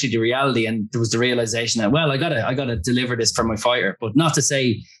was actually the reality, and there was the realization that, well, I gotta deliver this for my fighter. But not to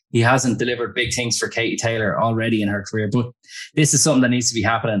say he hasn't delivered big things for Katie Taylor already in her career, but this is something that needs to be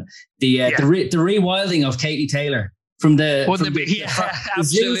happening. The rewilding of Katie Taylor from the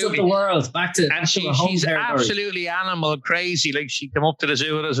zoos of the world back to, and she's absolutely animal crazy. Like, she came up to the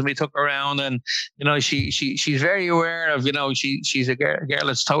zoo with us and we took her around, and she's very aware of, she's a girl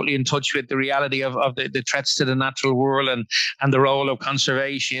that's totally in touch with the reality of the threats to the natural world and the role of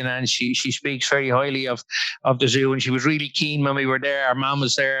conservation. And she speaks very highly of the zoo, and she was really keen when we were there. Our mum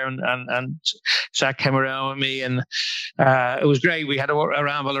was there, and Zach came around with me, and it was great. We had a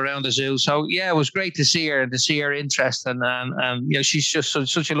ramble around the zoo. So yeah, it was great to see her and to see her interest. And she's just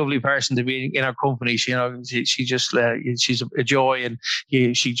such a lovely person to be in our company. She's a joy, and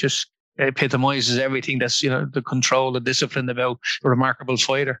she just epitomizes everything that's the control, the discipline about a remarkable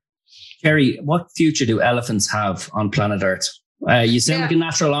fighter. Gerry, what future do elephants have on planet Earth? You sound like a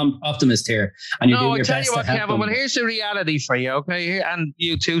natural optimist here, and you're doing your best to help them. Well, here's the reality for you, okay? And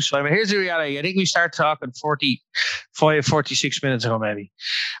you too, Simon. Here's the reality. I think we started talking 46 minutes ago, maybe.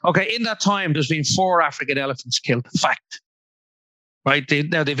 Okay, in that time, there's been 4 African elephants killed. Fact. Right? They've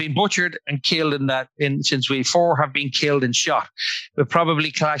been butchered and killed since 4 have been killed and shot with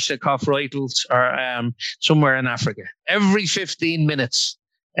probably Kalashnikov rifles or somewhere in Africa. Every 15 minutes,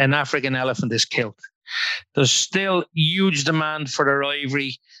 an African elephant is killed. There's still huge demand for their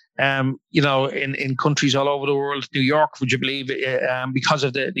ivory, in countries all over the world. New York, would you believe, because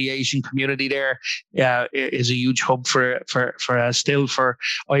of the Asian community there, is a huge hub for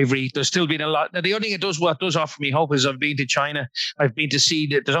ivory. There's still been a lot. Now, the only thing it does offer me hope is I've been to China. I've been to see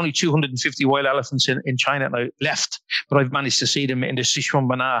that there's only 250 wild elephants in China now left, but I've managed to see them in the Sichuan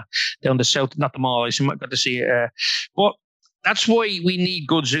Bana down the south, not the mall. I got to see it. But that's why we need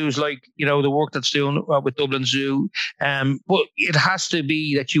good zoos, like, the work that's doing with Dublin Zoo. But it has to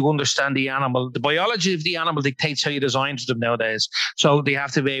be that you understand the animal. The biology of the animal dictates how you design them nowadays. So they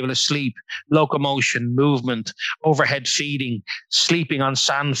have to be able to sleep, locomotion, movement, overhead feeding, sleeping on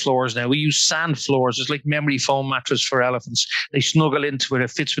sand floors now. We use sand floors. It's like memory foam mattress for elephants. They snuggle into it.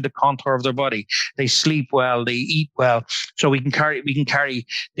 It fits with the contour of their body. They sleep well. They eat well. So we can carry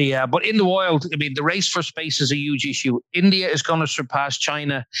the, but in the wild, I mean, the race for space is a huge issue. India is going to surpass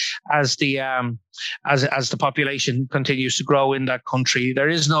China as the population continues to grow in that country. There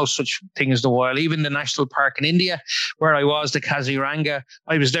is no such thing as the wild. Even the national park in India, where I was, the Kaziranga,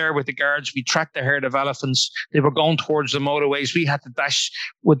 I was there with the guards. We tracked a herd of elephants. They were going towards the motorways. We had to dash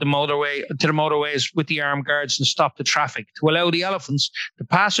with the motorways with the armed guards and stop the traffic to allow the elephants to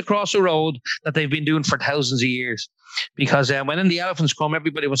pass across a road that they've been doing for thousands of years. Because when the elephants come,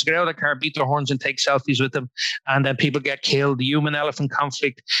 everybody wants to get out of the car, beat their horns and take selfies with them. And then people get killed. The human-elephant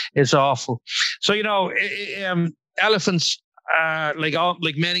conflict is awful. So, elephants,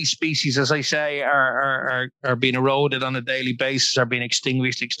 like many species, as I say, are being eroded on a daily basis, are being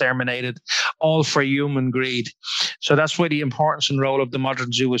extinguished, exterminated, all for human greed. So that's why the importance and role of the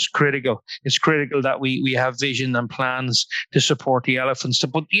modern zoo is critical. It's critical that we have vision and plans to support the elephants.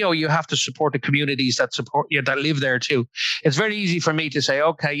 But you have to support the communities that support you, that live there too. It's very easy for me to say,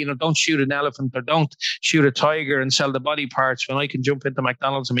 okay, don't shoot an elephant or don't shoot a tiger and sell the body parts when I can jump into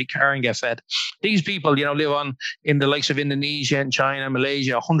McDonald's and my car and get fed. These people, live on in the likes of Indonesia and China,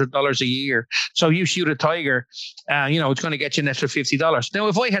 Malaysia, $100 a year. So you shoot a tiger, it's going to get you an extra $50. Now,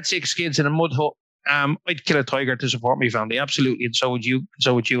 if I had 6 kids in a mud hut, I'd kill a tiger to support my family. Absolutely. And so would you.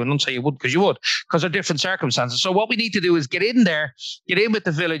 And don't say you would, because you would, because of different circumstances. So what we need to do is get in there, get in with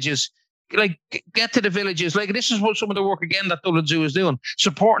the villages, get to the villages. This is what some of the work again that Dublin Zoo is doing,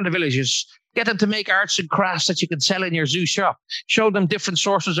 supporting the villages. Get them to make arts and crafts that you can sell in your zoo shop. Show them different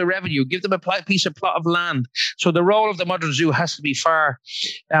sources of revenue. Give them a plot of land. So the role of the modern zoo has to be far.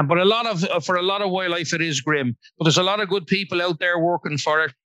 But for a lot of wildlife, it is grim. But there's a lot of good people out there working for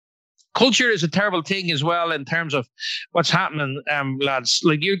it. Culture is a terrible thing as well in terms of what's happening, lads.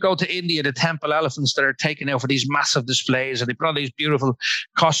 Like you go to India, the temple elephants that are taken out for these massive displays, and they put on these beautiful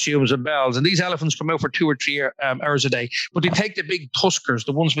costumes and bells, and these elephants come out for 2 or 3 hours a day. But they take the big tuskers,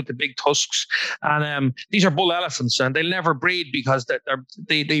 the ones with the big tusks, and these are bull elephants, and they'll never breed because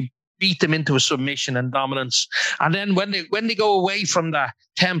they beat them into a submission and dominance. And then when they go away from the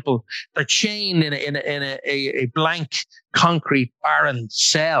temple, they're chained in a blank concrete barren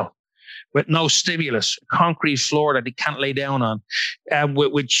cell, with no stimulus, concrete floor that they can't lay down on,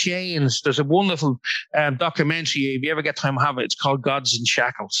 with chains. There's a wonderful documentary, if you ever get time to have it, it's called Gods in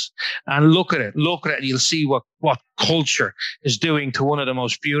Shackles. And look at it, and you'll see what culture is doing to one of the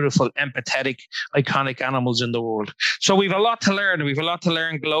most beautiful, empathetic, iconic animals in the world. So we've a lot to learn. We've a lot to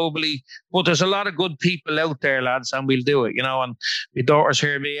learn globally, but there's a lot of good people out there, lads, and we'll do it, and my daughter's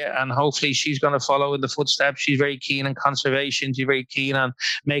here, Mia, and hopefully she's going to follow in the footsteps. She's very keen on conservation. She's very keen on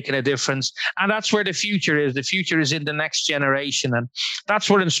making a difference. And that's where the future is. The future is in the next generation. And that's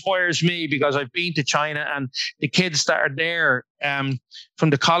what inspires me, because I've been to China, and the kids that are there from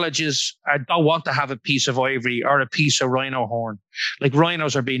the colleges, I don't want to have a piece of ivory or a piece of rhino horn. Like,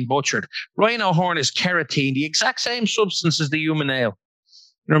 rhinos are being butchered. Rhino horn is keratin, the exact same substance as the human nail.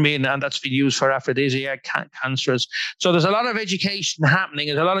 You know what I mean? And that's been used for aphrodisiac, cancerous. So there's a lot of education happening.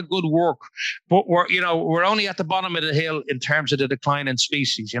 There's a lot of good work, but we're only at the bottom of the hill in terms of the decline in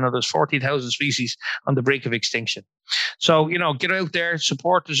species. There's 40,000 species on the brink of extinction. So, get out there,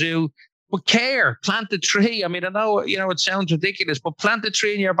 support the zoo. But care, plant the tree. I mean, I know, it sounds ridiculous, but plant the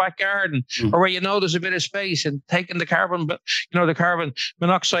tree in your back garden, or where there's a bit of space, and taking the carbon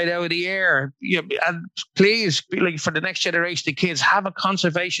monoxide out of the air. And please, for the next generation of kids, have a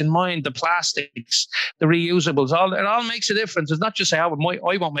conservation mind. The plastics, the reusables, it all makes a difference. It's not just say, I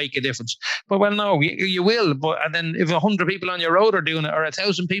won't make a difference. But well, no, you will. And then if 100 people on your road are doing it, or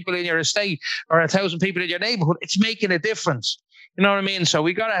 1,000 people in your estate, or 1,000 people in your neighborhood, it's making a difference. You know what I mean? So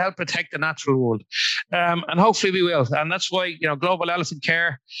we got to help protect the natural world. And hopefully we will. And that's why, Global Elephant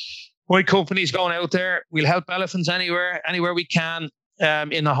Care, my company's going out there. We'll help elephants anywhere we can,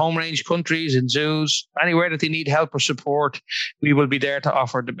 in the home range countries, in zoos, anywhere that they need help or support. We will be there to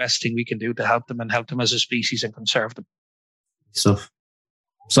offer the best thing we can do to help them, and help them as a species and conserve them. Stuff.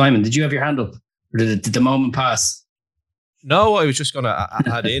 Simon, did you have your hand up? Or did the moment pass? No, I was just going to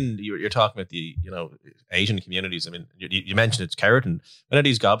add in, you're talking about the, Asian communities. I mean, you mentioned it's keratin. None of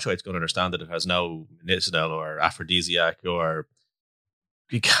these gobshites going to understand that it has no medicinal or aphrodisiac or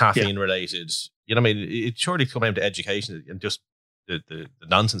caffeine related. You know what I mean? It surely come down to education and just the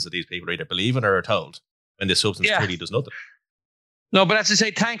nonsense that these people either believe in or are told, when this substance really does nothing. No, but as I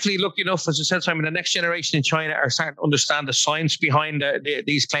say, thankfully, look, as I said, Simon, the next generation in China are starting to understand the science behind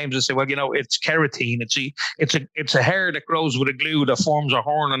these claims and say, well, it's keratin. It's a hair that grows with a glue that forms a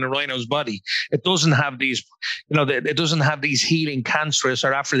horn on a rhino's body. It doesn't have these, it doesn't have these healing, cancerous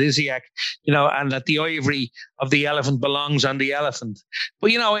or aphrodisiac, and that the ivory of the elephant belongs on the elephant.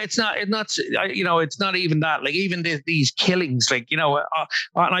 But it's not even that. Like, even these killings, and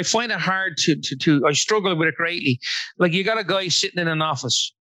I find it hard to I struggle with it greatly. Like, you got a guy sitting in an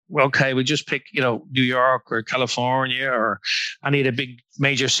office. Okay, we just pick, New York or California or any of the big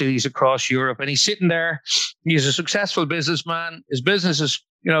major cities across Europe, and he's sitting there. He's a successful businessman. His business is,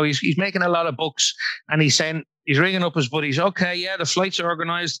 he's making a lot of bucks, and he's ringing up his buddies. Okay, yeah, the flights are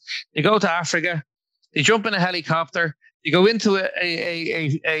organized. They go to Africa. They jump in a helicopter. You go into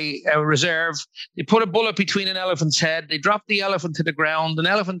a reserve, they put a bullet between an elephant's head, they drop the elephant to the ground, an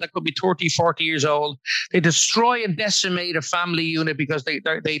elephant that could be 30, 40 years old. They destroy and decimate a family unit because they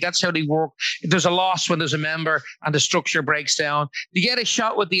that's how they work. There's a loss when there's a member and the structure breaks down. They get a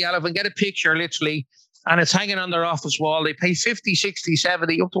shot with the elephant, get a picture literally, and it's hanging on their office wall. They pay 50, 60,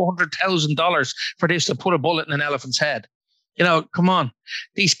 70, up to $100,000 for this to put a bullet in an elephant's head. You know, come on.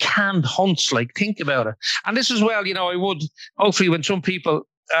 These canned hunts, like, think about it. And this as well, you know, I would, hopefully when some people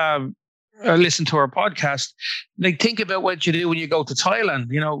listen to our podcast, they think about what you do when you go to Thailand,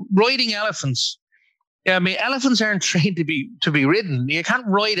 you know, riding elephants. I mean, elephants aren't trained to be ridden. You can't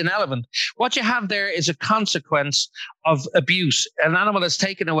ride an elephant. What you have there is a consequence of abuse. An animal that's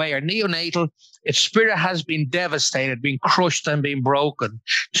taken away or neonatal, its spirit has been devastated, been crushed and been broken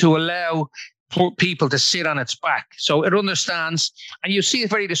to allow people to sit on its back. So it understands, and you see it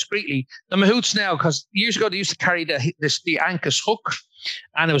very discreetly. The mahouts now, because years ago they used to carry the Ankus hook,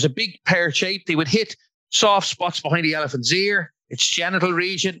 and it was a big pear shape. They would hit soft spots behind the elephant's ear, its genital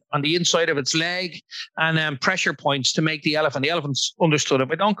region, on the inside of its leg, and pressure points to make the elephant. The elephants understood, if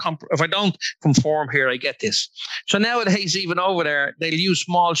I don't conform here, I get this. So nowadays, even over there, they'll use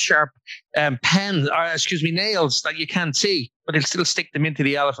small, sharp nails that you can't see, but they'll still stick them into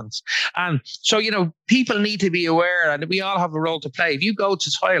the elephants. And so, you know, people need to be aware, and we all have a role to play. If you go to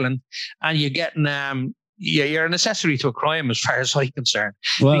Thailand and you're getting you're an accessory to a crime, as far as I'm concerned.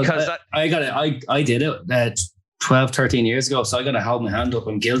 Well, because I did it 12, 13 years ago, so I got to hold my hand up.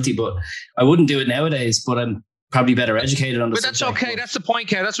 I'm guilty, but I wouldn't do it nowadays, but I'm probably better educated on the subject. But that's okay. That's the point,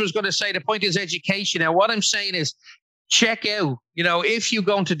 Kev. That's what I was going to say. The point is education. Now, what I'm saying is, check out, you know, if you're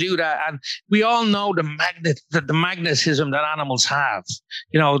going to do that, and we all know the magnetism that animals have,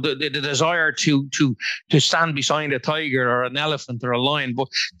 you know, the desire to stand beside a tiger or an elephant or a lion. But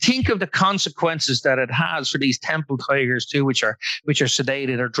think of the consequences that it has for these temple tigers too, which are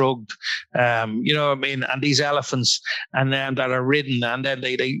sedated or drugged, you know what I mean? And these elephants, and then that are ridden, and then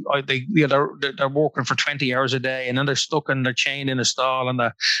they're working for 20 hours a day, and then they're stuck in their chain in a stall, and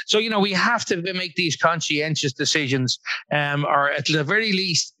so, you know, we have to make these conscientious decisions, or at the very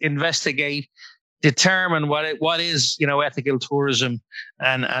least investigate, determine what is, you know, ethical tourism,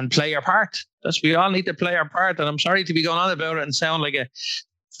 and play our part. We all need to play our part. And I'm sorry to be going on about it and sound like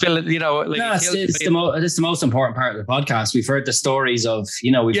you know, like it's the most important part of the podcast. We've heard the stories of,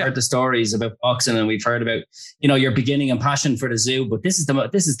 you know, heard the stories about boxing, and we've heard about, you know, your beginning and passion for the zoo. But this is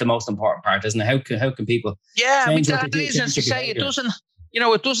the most important part, isn't it? How can people? Yeah, I mean, that is, as you say, it doesn't. You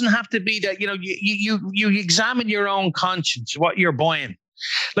know, it doesn't have to be that, you know, you examine your own conscience, what you're buying.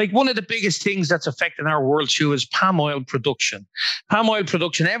 Like, one of the biggest things that's affecting our world too is palm oil production. Palm oil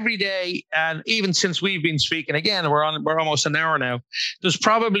production every day, and even since we've been speaking, again, we're almost an hour now, there's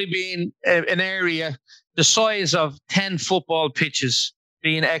probably been an area the size of 10 football pitches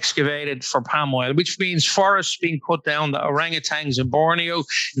being excavated for palm oil, which means forests being cut down. The orangutans in Borneo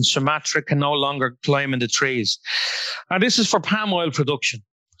and Sumatra can no longer climb in the trees. And this is for palm oil production.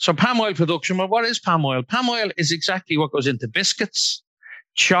 So palm oil production, well, what is palm oil? Palm oil is exactly what goes into biscuits,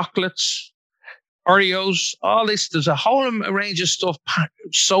 chocolates, Oreos, all this. There's a whole range of stuff,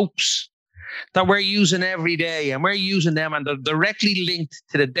 soaps, that we're using every day, and we're using them, and they're directly linked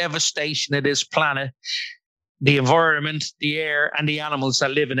to the devastation of this planet, the environment, the air, and the animals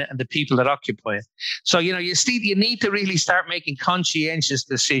that live in it, and the people that occupy it. So, you know, you need to really start making conscientious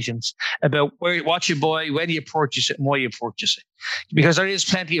decisions about what you buy, when you purchase it, and why you purchase it. Because there is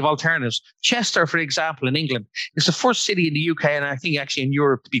plenty of alternatives. Chester, for example, in England, is the first city in the UK, and I think actually in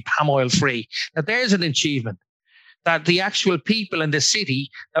Europe, to be palm oil free. Now, there's an achievement that the actual people in the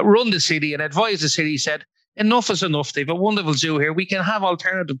city that run the city and advise the city said, enough is enough. They have a wonderful zoo here. We can have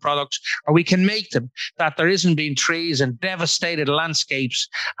alternative products, or we can make them that there isn't being trees and devastated landscapes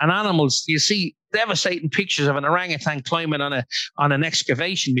and animals. You see devastating pictures of an orangutan climbing on an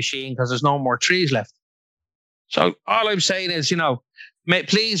excavation machine because there's no more trees left. So all I'm saying is, you know,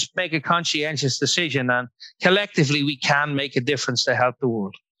 please make a conscientious decision, and collectively we can make a difference to help the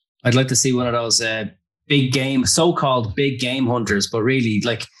world. I'd like to see one of those so-called big game hunters, but really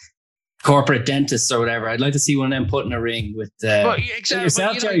like corporate dentists or whatever. I'd like to see one of them put in a ring with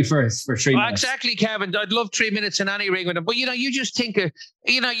yourself, Gerry, for 3 minutes. Exactly, Kevin. I'd love 3 minutes in any ring with them. But, you know, you just think, I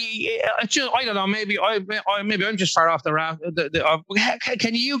don't know, maybe I'm just far off the raft.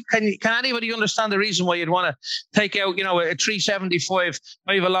 Can anybody understand the reason why you'd want to take out, you know, a 375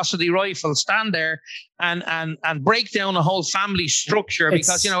 high velocity rifle, stand there and break down a whole family structure.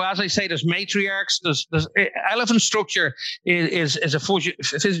 Because, as I say, there's matriarchs, there's elephant structure is a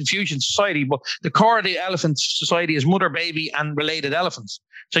fusion society, but the core of the elephant society is mother, baby, and related elephants.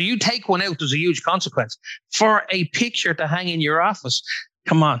 So you take one out, there's a huge consequence. For a picture to hang in your office,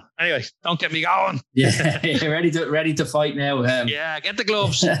 come on. Anyway, don't get me going. Yeah, you're ready to fight now. Yeah, get the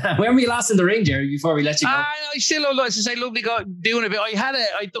gloves. When were you last in the ring, Gerry, before we let you go? I still love, as I say, lovely doing a bit.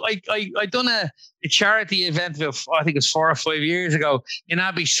 I done a charity event, I think it's 4 or 5 years ago in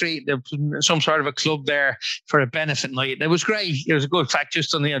Abbey Street. There was some sort of a club there for a benefit night. It was great. It was a good fact,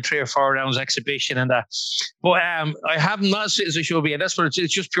 just on 3 or 4 rounds exhibition and that. But I haven't, not as it should be, and that's what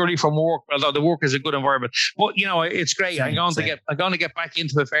it's just purely from work. Although the work is a good environment, but it's great. I'm going to get back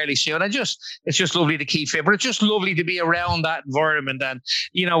into it fairly soon. It's just lovely to keep fit, but it's just lovely to be around that environment. And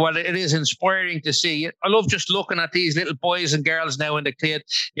it is inspiring to see. I love just looking at these little boys and girls now in the kid.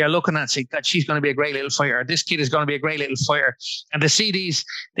 You're looking at, see, that she's going to be a great little fighter. This kid is going to be a great little fighter. And to see these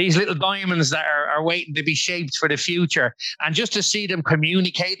little diamonds that are waiting to be shaped for the future, and just to see them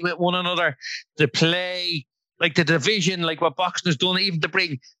communicate with one another, to play, like the division, like what boxing has done, even to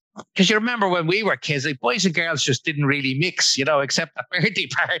bring. Because you remember when we were kids, like boys and girls just didn't really mix, except at birthday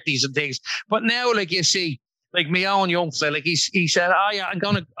parties and things. But now, like you see, like my own young fella, like he said, "Oh yeah, I'm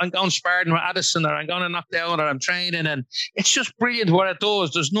going sparring with Addison, or I'm going to knock down, or I'm training," and it's just brilliant what it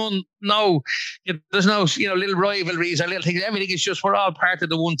does. There's no little rivalries or little things. Everything is just, we're all part of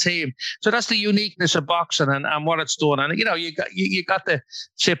the one team. So that's the uniqueness of boxing and what it's done. And you got to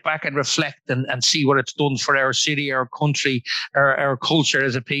sit back and reflect and see what it's done for our city, our country, our culture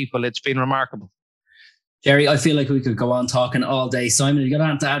as a people. It's been remarkable. Gerry, I feel like we could go on talking all day. Simon, you got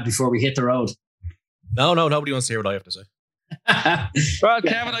anything to add before we hit the road? No, nobody wants to hear what I have to say. Well,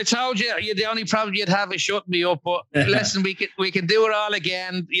 Kevin, I told you, the only problem you'd have is shutting me up. But listen, we can do it all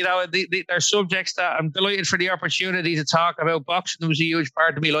again. There's subjects that I'm delighted for the opportunity to talk about. Boxing was a huge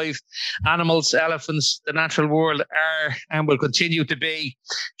part of my life. Animals, elephants, the natural world are and will continue to be.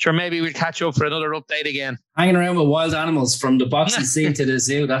 Sure, maybe we'll catch up for another update again. Hanging around with wild animals from the boxing scene to the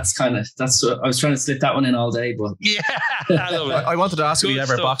zoo. I was trying to slip that one in all day, but yeah, I love it. I wanted to ask if you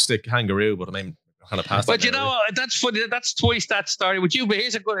ever boxed a kangaroo, but I mean, kind of past. But that's funny. That's twice that story with you. But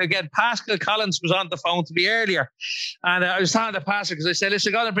here's a good again. Pascal Collins was on the phone to me earlier, and I was talking to Pascal because I said,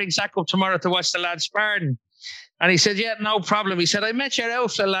 "Listen, I'm going to bring Zach up tomorrow to watch the lads sparring." And he said, "Yeah, no problem." He said, "I met your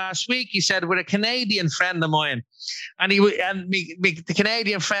outfit last week." He said, "with a Canadian friend of mine," and the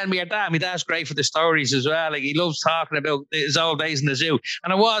Canadian friend, my dad's great for the stories as well. Like he loves talking about his old days in the zoo.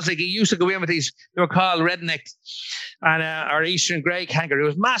 And it was like he used to go in with these. They were called redneck and or Eastern grey kangaroo. It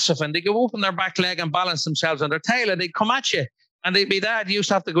was massive, and they go up on their back leg and balance themselves on their tail, and they'd come at you. And my dad used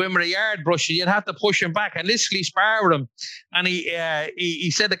to have to go in with a yard brush, and you'd have to push him back and literally spar with him. And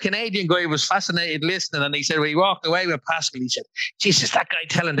he said the Canadian guy was fascinated listening, and he said when he walked away with Pascal, he said, "Jesus, that guy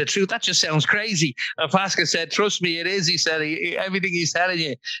telling the truth, that just sounds crazy." And Pascal said, "Trust me, it is." He said, everything he's telling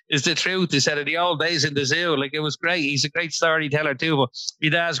you is the truth. He said, in the old days in the zoo, like it was great. He's a great storyteller too, but my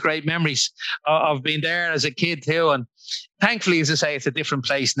dad's great memories of being there as a kid too. And thankfully, as I say, it's a different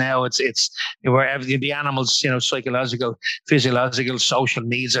place now. It's where everything, the animals, psychological, physiological, social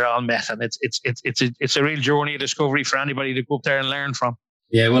needs are all met, and it's a real journey of discovery for anybody to go up there and learn from.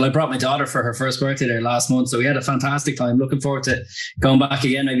 Yeah, well, I brought my daughter for her first birthday there last month, so we had a fantastic time. Looking forward to going back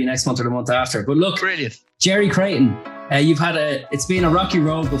again, maybe next month or the month after. But look, brilliant, Gerry Creighton, it's been a rocky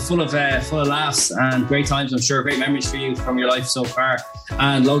road, but full of laughs and great times. I'm sure great memories for you from your life so far,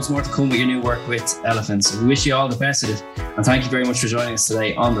 and loads more to come with your new work with elephants. So we wish you all the best of it, and thank you very much for joining us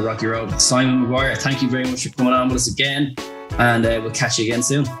today on the Rocky Road. Simon Maguire, thank you very much for coming on with us again, and we'll catch you again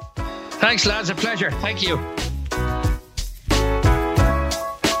soon. Thanks, lads. A pleasure. Thank you.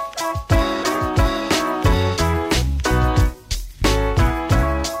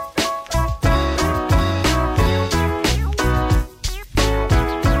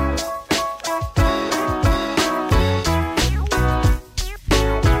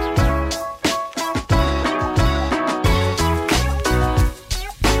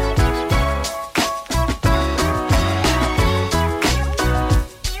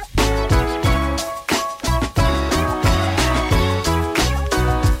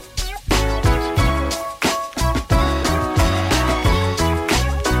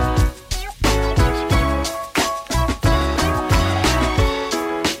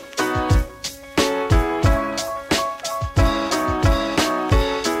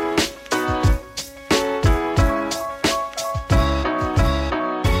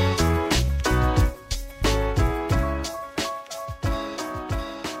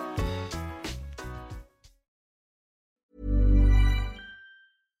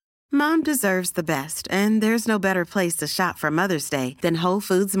 Mom deserves the best, and there's no better place to shop for Mother's Day than Whole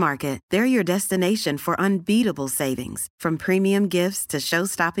Foods Market. They're your destination for unbeatable savings, from premium gifts to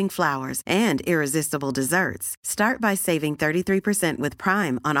show-stopping flowers and irresistible desserts. Start by saving 33% with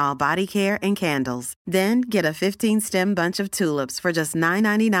Prime on all body care and candles. Then get a 15-stem bunch of tulips for just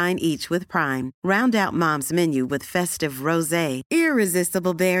 $9.99 each with Prime. Round out Mom's menu with festive rosé,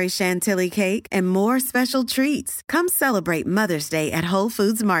 irresistible berry chantilly cake, and more special treats. Come celebrate Mother's Day at Whole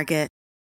Foods Market.